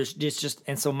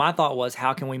 And so my thought was,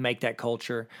 how can we make that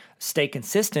culture stay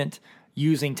consistent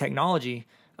using technology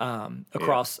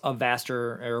across a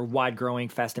vaster or wide growing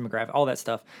fast demographic, all that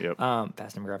stuff.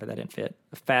 Fast demographic, that didn't fit.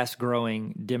 A fast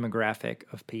growing demographic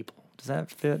of people. Does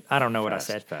that fit? I don't know what I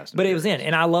said, but it was in.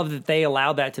 And I love that they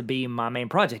allowed that to be my main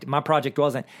project. My project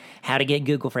wasn't how to get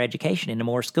Google for Education into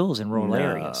more schools in rural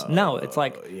areas. No, it's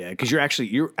like, because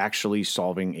you're actually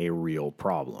solving a real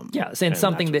problem. Yeah, and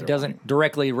something that doesn't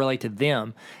directly relate to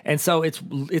them. And so it's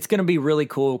going to be really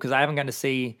cool because I haven't gotten to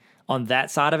see on that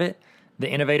side of it the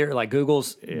innovator, like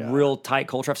Google's real tight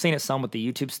culture. I've seen it some with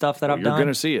the YouTube stuff that I've done. You're going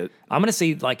to see it. I'm going to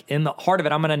see, like, in the heart of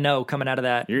it, I'm going to know coming out of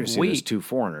that You're going to see those two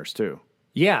foreigners, too.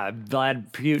 Yeah,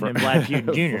 Vlad Putin and Vlad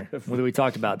Putin Jr., that we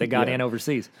talked about, that got in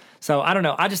overseas. So I don't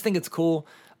know. I just think it's cool.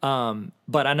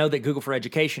 But I know that Google for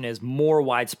Education is more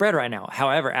widespread right now.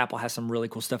 However, Apple has some really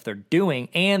cool stuff they're doing,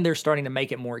 and they're starting to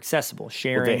make it more accessible.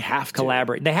 Sharing, they have to.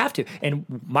 collaborate. They have to. And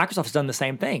Microsoft has done the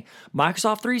same thing.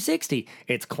 Microsoft 360,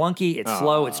 it's clunky, it's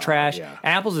slow, it's trash. Yeah.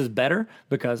 Apple's is better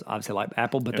because obviously I like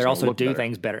Apple, but they also do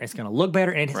things better. It's going to look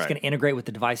better, and it's going to integrate with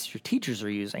the devices your teachers are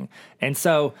using. And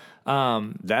so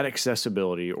that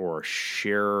accessibility or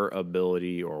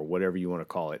shareability or whatever you want to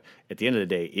call it, at the end of the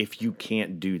day, if you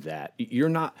can't do that, you're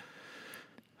not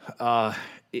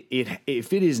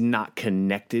if it is not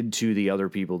connected to the other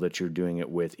people that you're doing it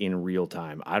with in real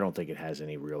time, I don't think it has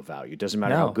any real value. It doesn't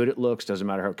matter how good it looks, doesn't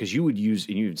matter how, because you would use,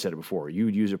 and you said it before, you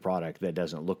would use a product that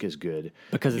doesn't look as good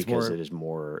because it is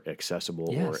more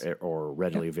accessible or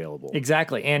readily available.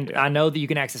 Exactly. And I know that you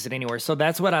can access it anywhere. So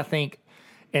that's what I think.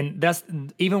 And that's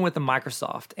even with the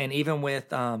Microsoft and even with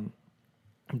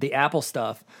the Apple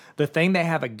stuff, the thing they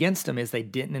have against them is they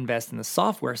didn't invest in the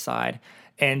software side.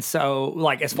 And so,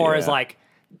 like, as far as like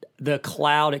the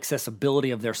cloud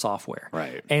accessibility of their software.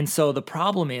 Right. And so the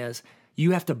problem is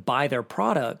you have to buy their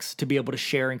products to be able to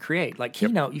share and create. Like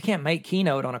Keynote, you can't make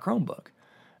Keynote on a Chromebook.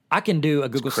 I can do a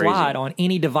Google Slide on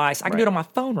any device. I can do it on my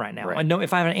phone right now. I know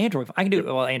if I have an Android, I can do it.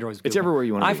 Well, Android's Google. It's everywhere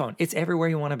you want to be. iPhone, it's everywhere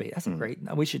you want to be. That's great.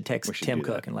 We should text Tim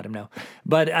Cook and let him know.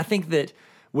 But I think that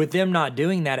with them not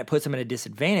doing that, it puts them at a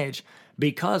disadvantage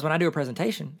because when I do a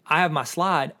presentation, I have my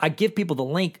slide. I give people the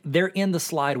link. They're in the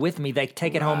slide with me. They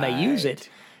take it home. They use it.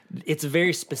 It's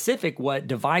very specific what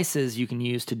devices you can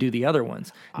use to do the other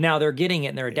ones. Now they're getting it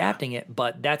and they're adapting it,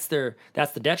 but that's the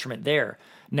detriment there.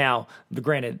 Now,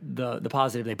 the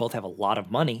positive, they both have a lot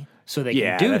of money, so they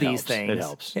can do these things. It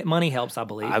helps. Money helps, I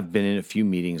believe. I've been in a few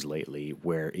meetings lately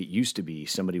where it used to be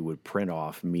somebody would print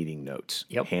off meeting notes,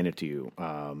 hand it to you.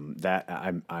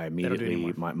 That I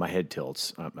immediately my head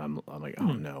tilts. I'm like,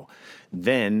 oh no.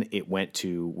 Then it went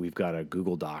to, we've got a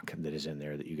Google Doc that is in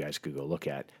there that you guys could go look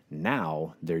at.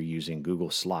 Now they're using Google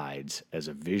Slides as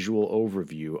a visual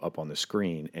overview up on the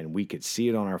screen, and we could see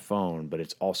it on our phone, but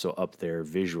it's also up there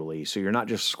visually. So you're not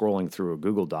just scrolling through a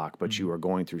Google Doc, but you are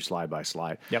going through slide by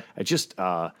slide. Yep. It's just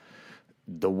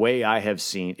the way I have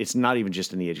seen, it's not even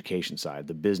just in the education side,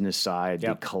 the business side,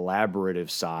 the collaborative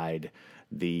side,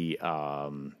 the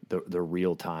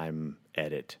real time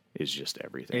edit is just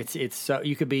everything. It's so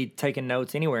you could be taking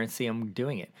notes anywhere and see them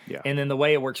doing it. Yeah. And then the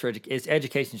way it works for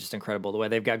education is just incredible. The way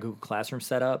they've got Google Classroom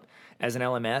set up as an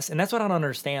LMS, and that's what I don't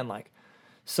understand. Like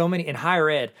so many in higher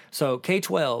ed, so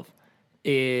K-12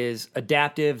 is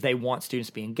adaptive. They want students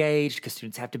to be engaged because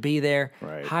students have to be there.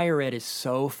 Right. Higher ed is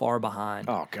so far behind.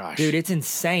 Oh gosh, dude, it's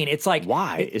insane. It's like,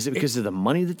 why? Is it because of the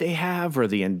money that they have, or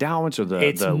the endowments, or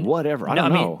the whatever? I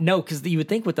don't know. No, because you would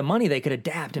think with the money they could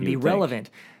adapt and be relevant.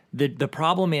 The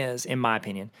problem is, in my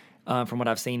opinion, from what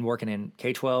I've seen working in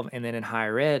K-12 and then in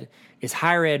higher ed, is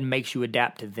higher ed makes you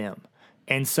adapt to them.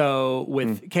 And so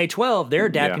with K-12, they're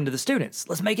adapting to the students.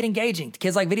 Let's make it engaging.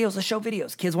 Kids like videos. Let's show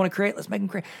videos. Kids want to create. Let's make them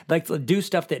create. Like do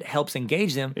stuff that helps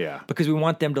engage them. Yeah. Because we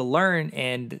want them to learn,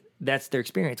 and that's their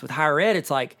experience. With higher ed,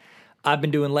 it's like, I've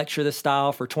been doing lecture this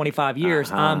style for 25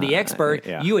 years. I'm the expert.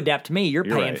 Yeah. You adapt to me. You're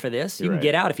paying for this. You can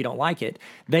get out if you don't like it.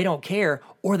 They don't care,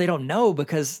 or they don't know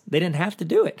because they didn't have to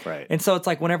do it. Right. And so it's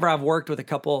like whenever I've worked with a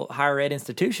couple higher ed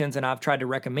institutions and I've tried to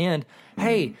recommend,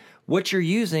 hey, what you're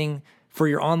using for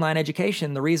your online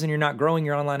education, the reason you're not growing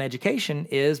your online education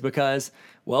is because,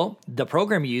 well, the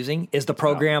program you're using is the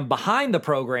program behind the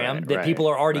program that people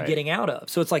are already getting out of.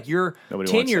 So it's like you're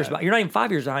 10 years behind. You're not even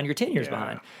 5 years behind. You're 10 years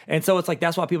behind. And so it's like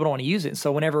that's why people don't want to use it.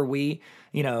 So whenever we,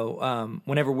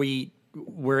 whenever we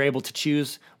were able to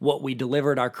choose what we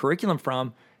delivered our curriculum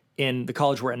from in the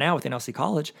college we're at now with NLC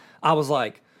College, I was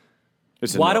like,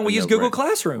 why don't we use Google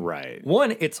Classroom? Right.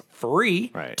 One, it's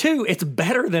free. Right. Two, it's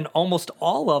better than almost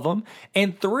all of them.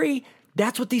 And three,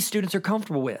 that's what these students are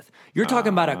comfortable with. You're talking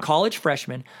about a college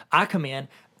freshman. I come in,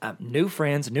 new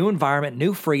friends, new environment,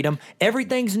 new freedom.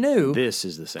 Everything's new. This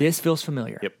is the same. This feels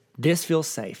familiar. Yep. This feels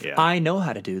safe. Yeah. I know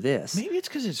how to do this. Maybe it's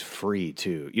because it's free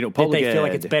too. Public they feel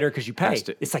like it's better because you pay.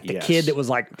 It's like the kid that was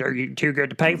like, "Are you too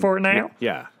good to pay for it now?"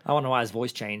 Yeah. I don't know why his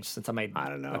voice changed since I made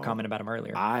a comment about him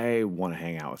earlier. I want to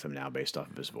hang out with him now based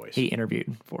off of his voice. He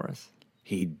interviewed for us.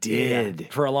 He did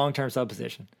for a long-term sub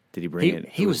position. Did he bring it?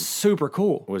 He was super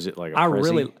cool. Was it like a I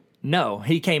really No,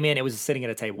 he came in. It was sitting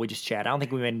at a table. We just chatted. I don't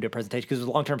think we made him do a presentation because it was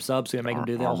a long-term sub, so we didn't make him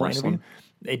do the whole interview.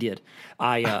 They did.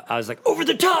 I was like, over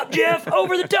the top, Jeff,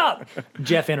 over the top.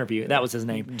 Jeff interview. That was his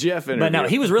name. Jeff interview. But no,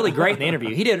 he was really great in the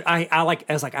interview. He did. I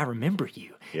was like, I remember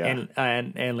you. Yeah.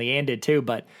 And Leanne did too.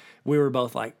 But we were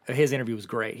both like, his interview was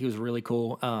great. He was really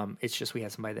cool. It's just we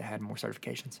had somebody that had more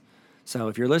certifications. So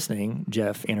if you're listening,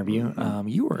 Jeff interview,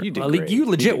 you did great. you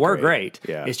legit were great.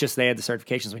 great. Yeah. It's just they had the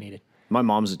certifications we needed. My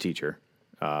mom's a teacher.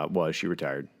 She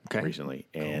retired recently,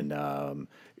 and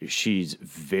she's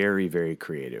very, very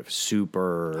creative,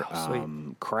 super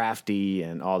crafty,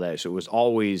 and all that. So it was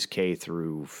always K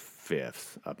through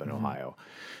 5th up in Ohio.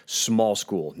 Small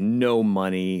school, no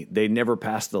money. They never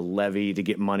passed the levy to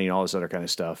get money and all this other kind of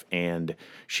stuff. And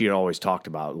she had always talked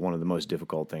about one of the most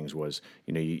difficult things was,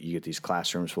 you get these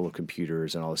classrooms full of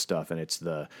computers and all this stuff. And it's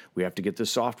we have to get the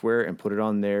software and put it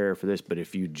on there for this. But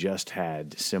if you just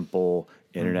had simple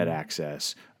internet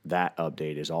access, that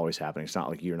update is always happening. It's not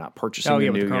like you're not purchasing the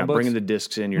new, you're not bringing the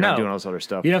discs in, you're not doing all this other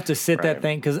stuff. You don't have to sit that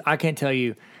thing, because I can't tell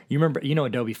you. You remember,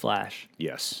 Adobe Flash?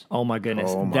 Yes. Oh my goodness.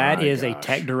 Oh my that is a gosh.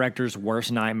 tech director's worst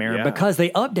nightmare Yeah. because they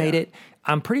update it,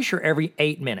 I'm pretty sure, every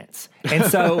 8 minutes. And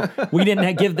so we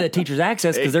didn't give the teachers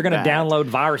access because they're going to download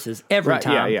viruses every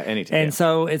time. Yeah, anytime. And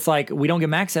so it's like we don't give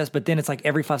them access, but then it's like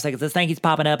every 5 seconds, this thing keeps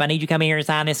popping up. I need you to come here and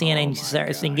sign this in and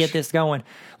get this going.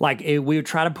 Like we would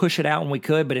try to push it out when we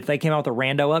could, but if they came out with a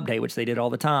rando update, which they did all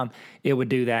the time, it would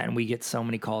do that. And we get so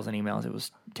many calls and emails. It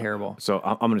was terrible. So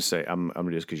I'm going to say, I'm going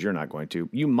to just, because you're not going to.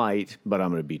 You might, but I'm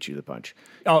going to beat you the punch.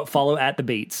 Oh, follow at the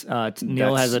Beats.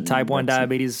 Neil has a type 1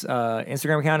 diabetes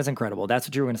Instagram account. It's incredible. That's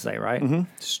what you were going to say, right?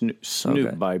 Mm-hmm.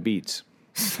 Snoop by Beats.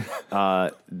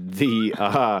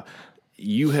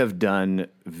 You have done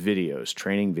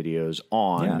training videos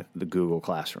on the Google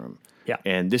Classroom. Yeah.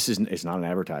 And it's not an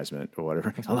advertisement or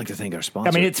whatever. I like to thank our sponsor.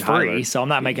 I mean, it's Tyler. free, so I'm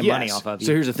not making money off of you.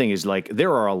 So here's the thing is, like,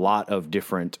 there are a lot of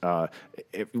different,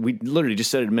 we literally just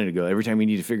said it a minute ago, every time you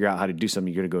need to figure out how to do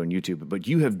something, you're going to go on YouTube. But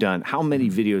you have done, how many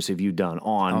videos have you done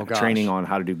on training on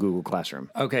how to do Google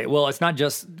Classroom? Okay, well, it's not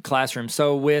just Classroom.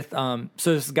 So with,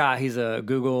 this guy, he's a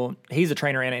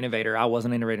trainer and an innovator. I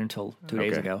wasn't an innovator until 2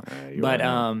 days ago. But,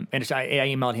 I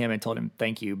emailed him and told him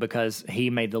thank you because he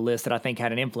made the list that I think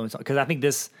had an influence. Because I think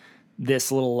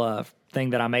this little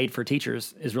thing that I made for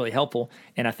teachers is really helpful,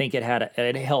 and I think it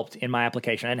helped in my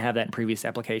application. I didn't have that in previous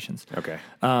applications. Okay.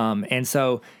 And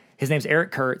so his name's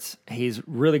Eric Kurtz. He's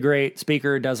really great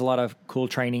speaker, does a lot of cool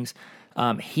trainings.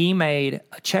 He made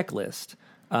a checklist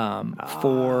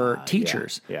for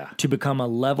teachers yeah. to become a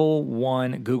level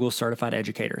 1 Google certified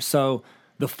educator. So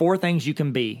the 4 things you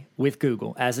can be with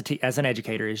Google as an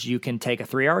educator is you can take a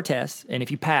 3-hour test, and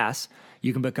if you pass,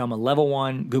 you can become a level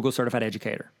 1 Google certified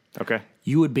educator. Okay.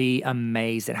 You would be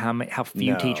amazed at how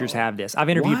few teachers have this. I've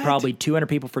interviewed probably 200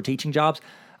 people for teaching jobs.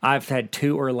 I've had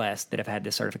 2 or less that have had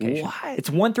this certification. What? It's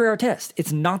 1 3-hour test.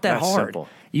 It's not that hard. Simple.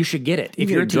 You should get it. You If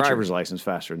can you're a get a teacher, driver's license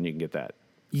faster than you can get that.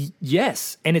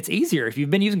 Yes, and it's easier. If you've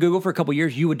been using Google for a couple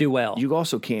years, you would do well. You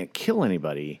also can't kill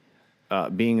anybody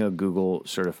being a Google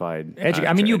certified.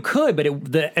 I mean, you could, but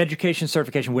the education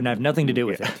certification wouldn't have nothing to do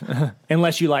with it,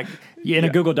 unless you in a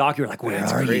Google Doc, you're like, "Where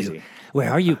are you? Where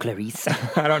are you, Clarice?"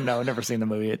 I don't know. Never seen the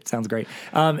movie. It sounds great.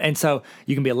 And so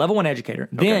you can be a level 1 educator.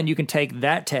 Then you can take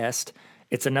that test.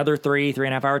 It's another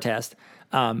 3.5 hour test.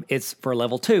 It's for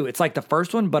level 2. It's like the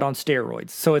first one, but on steroids.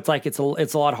 So it's like it's a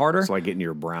lot harder. It's like getting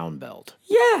your brown belt.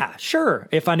 Yeah, sure.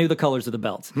 If I knew the colors of the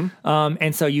belts.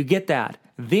 And so you get that.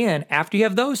 Then after you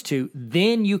have those 2,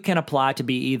 then you can apply to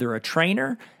be either a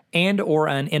trainer and or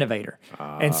an innovator.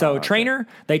 And so trainer,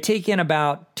 they take in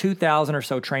about 2,000 or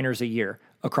so trainers a year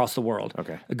across the world.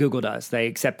 Okay. Google does. They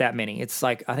accept that many. It's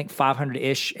like, I think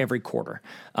 500-ish every quarter.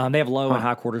 They have low and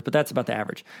high quarters, but that's about the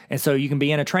average. And so you can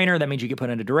be in a trainer. That means you get put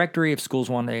in a directory. If schools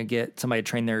want to get somebody to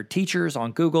train their teachers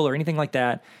on Google or anything like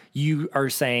that, you are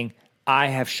saying, I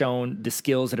have shown the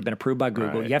skills that have been approved by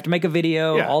Google. Right. You have to make a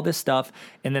video, all this stuff,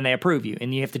 and then they approve you.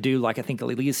 And you have to do, I think at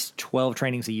least 12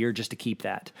 trainings a year just to keep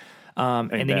that.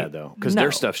 Ain't and then bad, though, because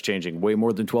their stuff's changing way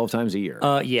more than 12 times a year.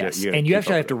 Yes, and you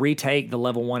actually have to retake the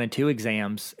level 1 and 2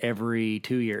 exams every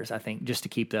 2 years, I think, just to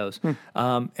keep those.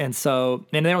 And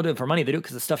they don't do it for money; they do it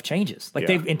because the stuff changes. Like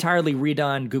they've entirely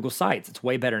redone Google Sites; it's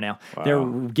way better now. Wow. They're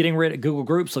getting rid of Google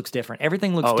Groups. Looks different.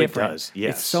 Everything looks different. It does.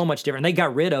 Yes, it's so much different. They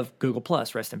got rid of Google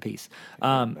Plus. Rest in peace.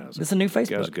 It's a new Facebook.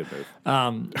 That was a good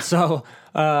move.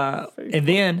 And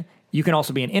then you can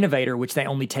also be an innovator, which they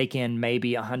only take in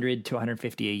maybe 100 to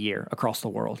 150 a year across the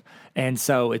world. And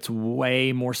so it's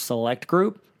way more select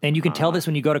group. And you can tell this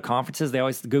when you go to conferences.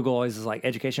 Google always is like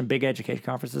big education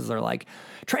conferences. They're like,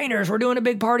 trainers, we're doing a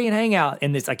big party and hangout.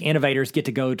 And it's like innovators get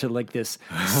to go to like this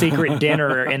secret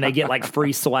dinner and they get like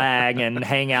free swag and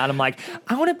hang out. I'm like,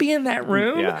 I want to be in that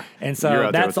room. Yeah. And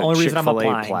so that's the only reason I'm Chick-fil-A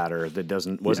applying. platter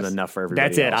that wasn't enough for everybody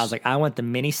That's it. else. I was like, I want the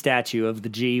mini statue of the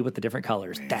G with the different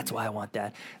colors. That's why I want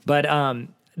that. But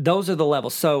those are the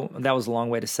levels. So that was a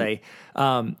long way to say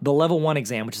the level 1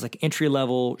 exam, which is like entry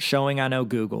level, showing I know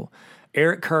Google.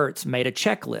 Eric Kurtz made a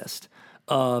checklist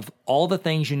of all the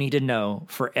things you need to know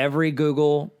for every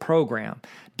Google program: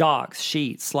 Docs,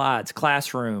 Sheets, Slides,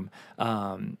 Classroom.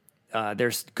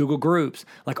 There's Google Groups,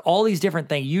 like all these different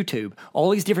things, YouTube, all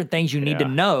these different things you need to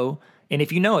know. And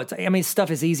if you know it, I mean, stuff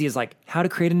as easy as like how to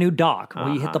create a new doc.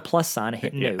 Well, you hit the plus sign and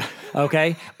hit new,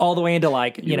 okay? All the way into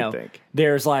like,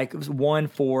 there's like one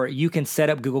for you can set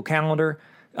up Google Calendar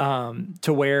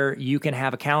to where you can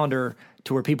have a calendar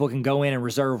to where people can go in and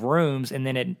reserve rooms, and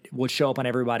then it would show up on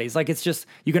everybody's. Like, it's just,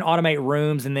 you can automate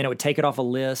rooms, and then it would take it off a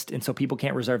list, and so people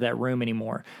can't reserve that room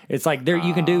anymore. It's like, there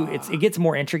you can do, it gets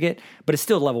more intricate, but it's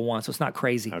still level 1, so it's not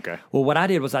crazy. Okay. Well, what I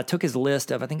did was I took his list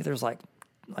of, I think there's like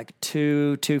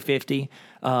 250,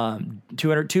 200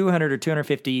 or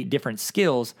 250 different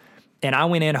skills, and I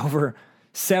went in over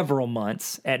several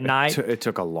months at night. It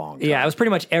took a long time. Yeah, it was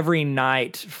pretty much every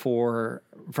night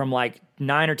from like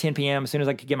 9 or 10 p.m. As soon as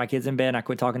I could get my kids in bed, I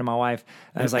quit talking to my wife.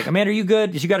 I was like, Amanda, are you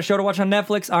good? Did you got a show to watch on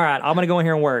Netflix? All right, I'm going to go in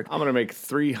here and work. I'm going to make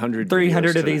 300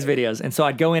 of these videos. And so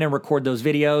I'd go in and record those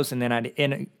videos, and then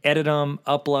I'd edit them,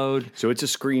 upload. So it's a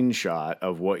screenshot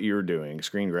of what you're doing,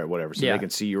 screen grab, whatever, so they can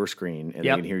see your screen, and they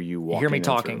can hear you walking. Hear me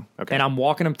talking. Okay. And I'm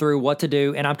walking them through what to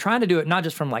do. And I'm trying to do it not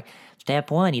just from like, step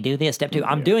 1, you do this, step 2.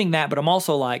 I'm doing that, but I'm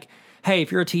also like, hey,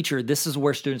 if you're a teacher, this is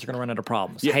where students are going to run into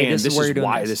problems. Yeah, hey, and this is where you're doing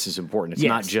why this. this is important. It's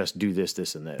not just do this,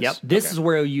 this, and this. Yep. This is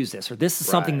where you'll use this, or this is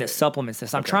something that Right. supplements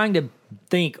this. I'm trying to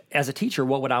think as a teacher,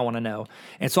 what would I want to know?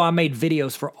 And so I made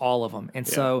videos for all of them. And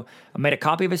so I made a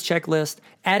copy of his checklist,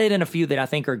 added in a few that I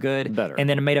think are good. Better. And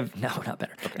then I made not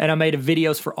better. Okay. And I made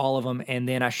videos for all of them, and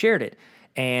then I shared it.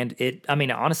 And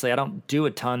honestly, I don't do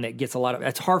a ton that gets a lot of,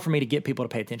 it's hard for me to get people to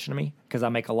pay attention to me because I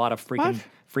make a lot of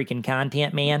freaking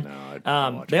content, man.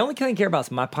 They only care about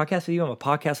my podcast with you. I'm a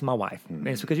podcast with my wife. And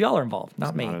it's because y'all are involved,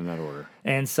 not me. Not in that order.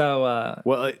 And so,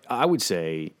 well, I would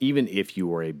say even if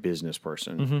you are a business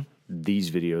person,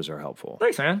 these videos are helpful.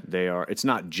 Thanks, man. They are. It's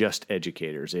not just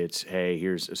educators. It's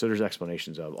there's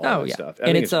explanations of all that stuff.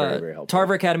 And it's very, very helpful.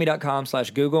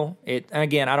 tarveracademy.com/Google.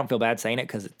 Again, I don't feel bad saying it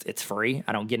because it's free.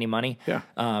 I don't get any money. Yeah.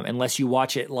 Unless you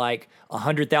watch it like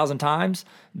 100,000 times,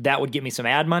 that would get me some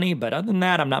ad money. But other than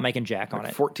that, I'm not making jack on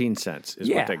it. 14 cents is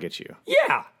what that gets you.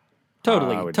 Yeah.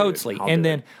 Totally. I would do it. Totally. I'll And do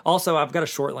then it. also I've got a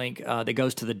short link that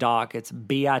goes to the doc. It's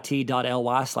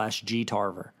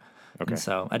bit.ly/gtarver. Okay. And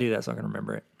so I do that so I can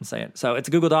remember it and say it. So it's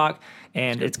a Google Doc,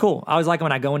 and it's cool. I always like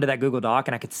when I go into that Google Doc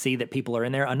and I could see that people are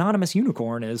in there. Anonymous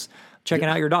Unicorn is checking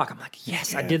out your doc. I'm like,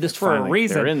 yes, I did this for a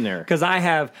reason. They're in there. Because I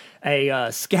have a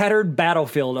scattered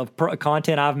battlefield of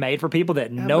content I've made for people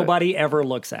that nobody ever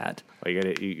looks at. Well,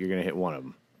 you're gonna hit one of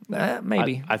them.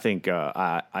 Maybe. I think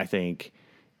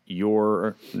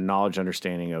your knowledge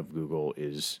understanding of Google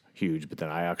is huge, but then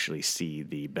I actually see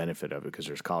the benefit of it because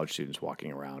there's college students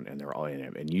walking around and they're all in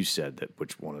it. And you said that,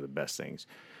 which one of the best things,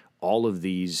 all of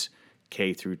these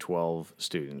K through 12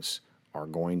 students are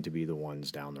going to be the ones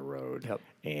down the road. Yep.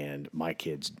 And my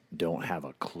kids don't have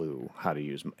a clue how to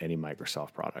use any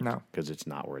Microsoft product because it's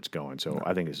not where it's going. So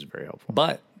I think this is very helpful.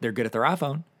 But they're good at their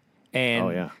iPhone.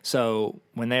 And so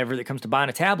whenever it comes to buying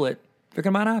a tablet, they're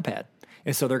going to buy an iPad.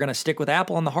 And so they're going to stick with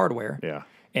Apple on the hardware. Yeah.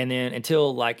 And then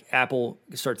until like Apple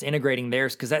starts integrating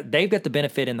theirs, because they've got the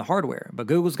benefit in the hardware, but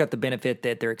Google's got the benefit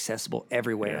that they're accessible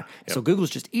everywhere. Yeah. Yep. So Google's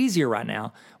just easier right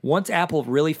now. Once Apple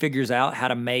really figures out how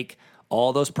to make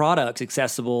all those products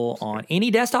accessible on any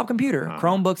desktop computer,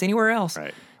 Chromebooks, anywhere else.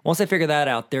 Right. Once they figure that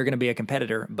out, they're going to be a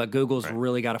competitor. But Google's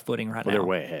really got a footing right now. They're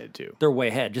way ahead too. They're way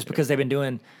ahead just because they've been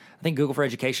doing. I think Google for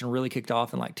Education really kicked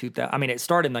off in like 2000. I mean, it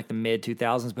started in like the mid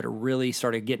 2000s, but it really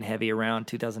started getting heavy around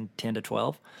 2010 to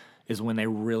 12 is when they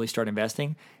really started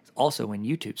investing. It's also when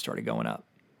YouTube started going up.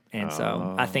 And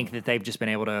so I think that they've just been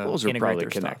able to Those are integrate probably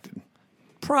their connected. stuff.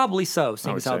 Probably so,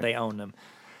 seeing as how say. they own them.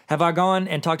 Have I gone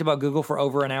and talked about Google for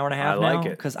over an hour and a half now? I like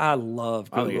it. Because I love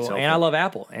I think it's Google and helpful. I love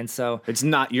Apple. And so It's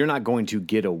not. You're not going to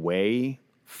get away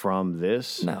from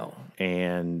this. No.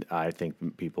 And I think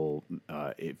people,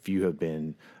 if you have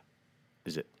been,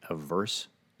 is it averse?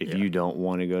 If you don't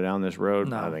want to go down this road,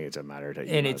 No. I think it's a matter of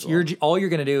taking. And it's all you're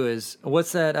going to do is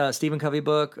what's that Stephen Covey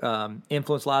book?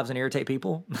 Influence lives and irritate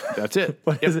people. That's it.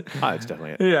 What is it? It's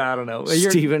definitely it. Yeah, I don't know.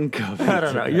 Stephen Covey. I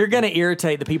don't know. You're going to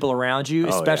irritate the people around you,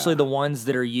 especially yeah. the ones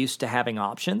that are used to having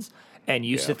options and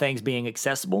used to things being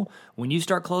accessible. When you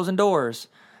start closing doors,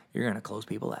 you're going to close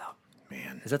people out.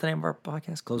 Man, Is that the name of our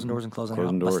podcast? Closing Doors and Closing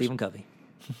Closing Out by Doors. Stephen Covey.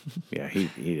 yeah,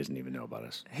 he doesn't even know about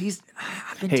us.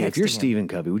 I've been Hey, texting if you're him. Stephen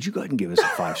Covey, would you go ahead and give us a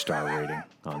 5-star rating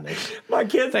on this? My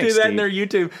kids Thanks, do that in Steve.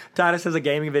 their YouTube. Titus has a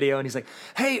gaming video, and he's like,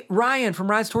 "Hey, Ryan from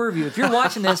Ryan's Tour Review, if you're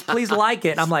watching this, please like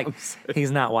it." I'm like,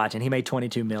 "He's not watching. He made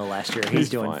 22 mil last year. He's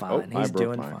doing fine. fine. Oh, I He's broke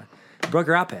doing mine. fine." Broke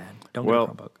your iPad. Don't get a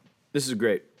Chromebook. This is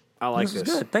great. I like This this.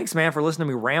 is good. Thanks, man, for listening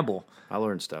to me ramble. I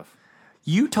learned stuff.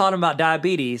 You taught him about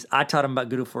diabetes. I taught him about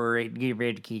good for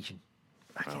education.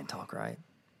 I can't talk right.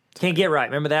 Can't get right.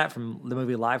 Remember that from the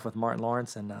movie Life with Martin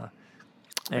Lawrence and I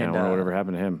don't know whatever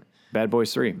happened to him. Bad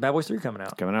Boys 3 Bad Boys 3 coming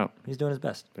out. coming out. He's doing his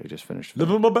best. They just finished.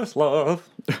 Living my best life.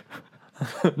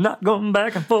 Not going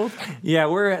back and forth. Yeah,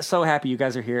 we're so happy you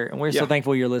guys are here, and we're so Yeah.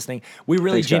 thankful you're listening. We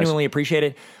really Thanks, guys. genuinely appreciate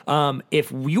it.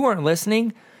 If you weren't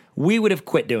listening, we would have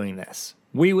quit doing this.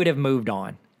 We would have moved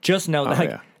on. Just know that,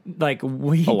 yeah. like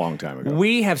we A long time ago.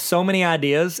 We have so many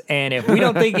ideas, and if we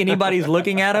don't think anybody's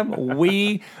looking at them,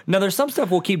 there's some stuff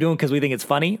we'll keep doing because we think it's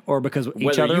funny or because each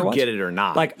Whether other you wants- get it or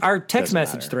not, Like our text doesn't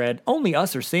message matter. thread, only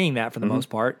us are seeing that for the most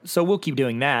part, so we'll keep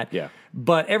doing that. Yeah.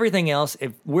 But everything else,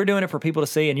 if we're doing it for people to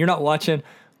see and you're not watching,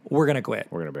 we're gonna quit.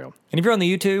 We're gonna bail. And if you're on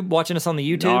the YouTube, watching us on the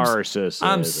YouTube, Narcissism.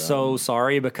 I'm so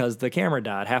sorry because the camera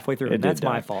died halfway through, and did that's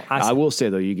my die. fault. I will say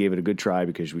though, you gave it a good try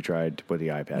because we tried to put the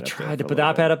iPad. up there tried to for put a the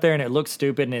little iPad bit. up there, and it looked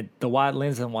stupid, and the wide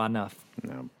lens isn't wide enough.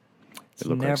 No, it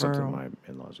looked like something never- my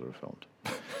in-laws would have filmed.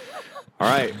 All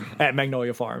right, At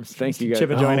Magnolia Farms. Thank you, guys. Chip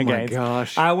and Joanna Oh, my Gaines.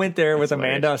 gosh. I went there with That's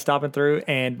Amanda hilarious. stopping through,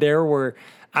 and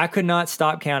I could not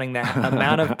stop counting that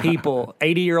amount of people,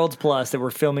 80-year-olds plus, that were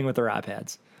filming with their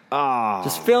iPads.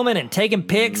 Just filming and taking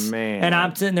pics. man. And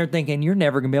I'm sitting there thinking, you're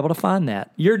never going to be able to find that.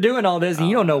 You're doing all this, and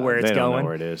you don't know where it's they don't going. know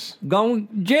where it is. Going,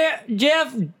 Jeff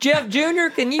Jr.,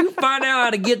 can you find out how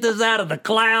to get this out of the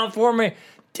cloud for me?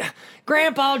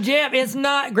 Grandpa Jeff, it's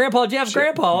not Grandpa Jeff's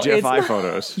grandpa. Jeff it's not-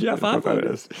 iPhotos. Jeff That's what it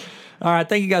iPhotos. is. All right,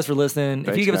 thank you guys for listening. If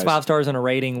Thanks, you give us guys. 5 stars and a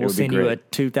rating, we'll would be send you a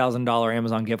great. $2,000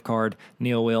 Amazon gift card.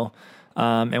 Neil will.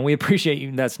 And we appreciate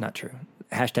you. That's not true.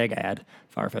 Hashtag ad,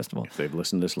 Fire Festival. If they've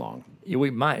listened this long, Yeah, we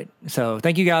might. So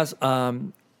thank you guys.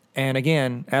 And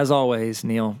again, as always,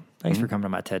 Neil, thanks for coming to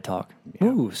my TED Talk.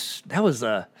 Ooh, that was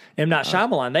M. Night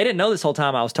Shyamalan. They didn't know this whole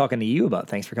time I was talking to you about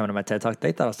thanks for coming to my TED Talk.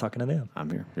 They thought I was talking to them. I'm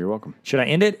here. You're welcome. Should I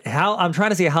end it? I'm trying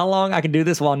to see how long I can do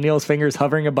this while Neil's finger is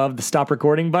hovering above the stop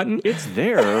recording button. It's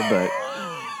there, but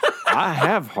I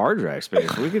have hard drive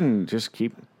space. We can just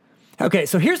keep. Okay,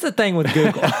 so here's the thing with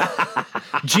Google.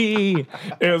 G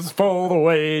is for the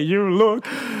way you look.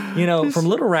 You know, from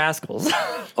Little Rascals.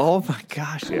 Oh my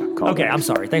gosh! Yeah. Call Okay, back. I'm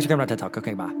sorry. Thanks for coming out to talk.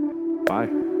 Okay, bye. Bye.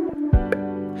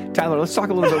 Tyler, let's talk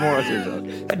a little bit more about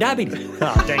yourself. Diabetes.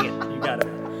 Oh, dang it. You got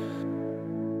it.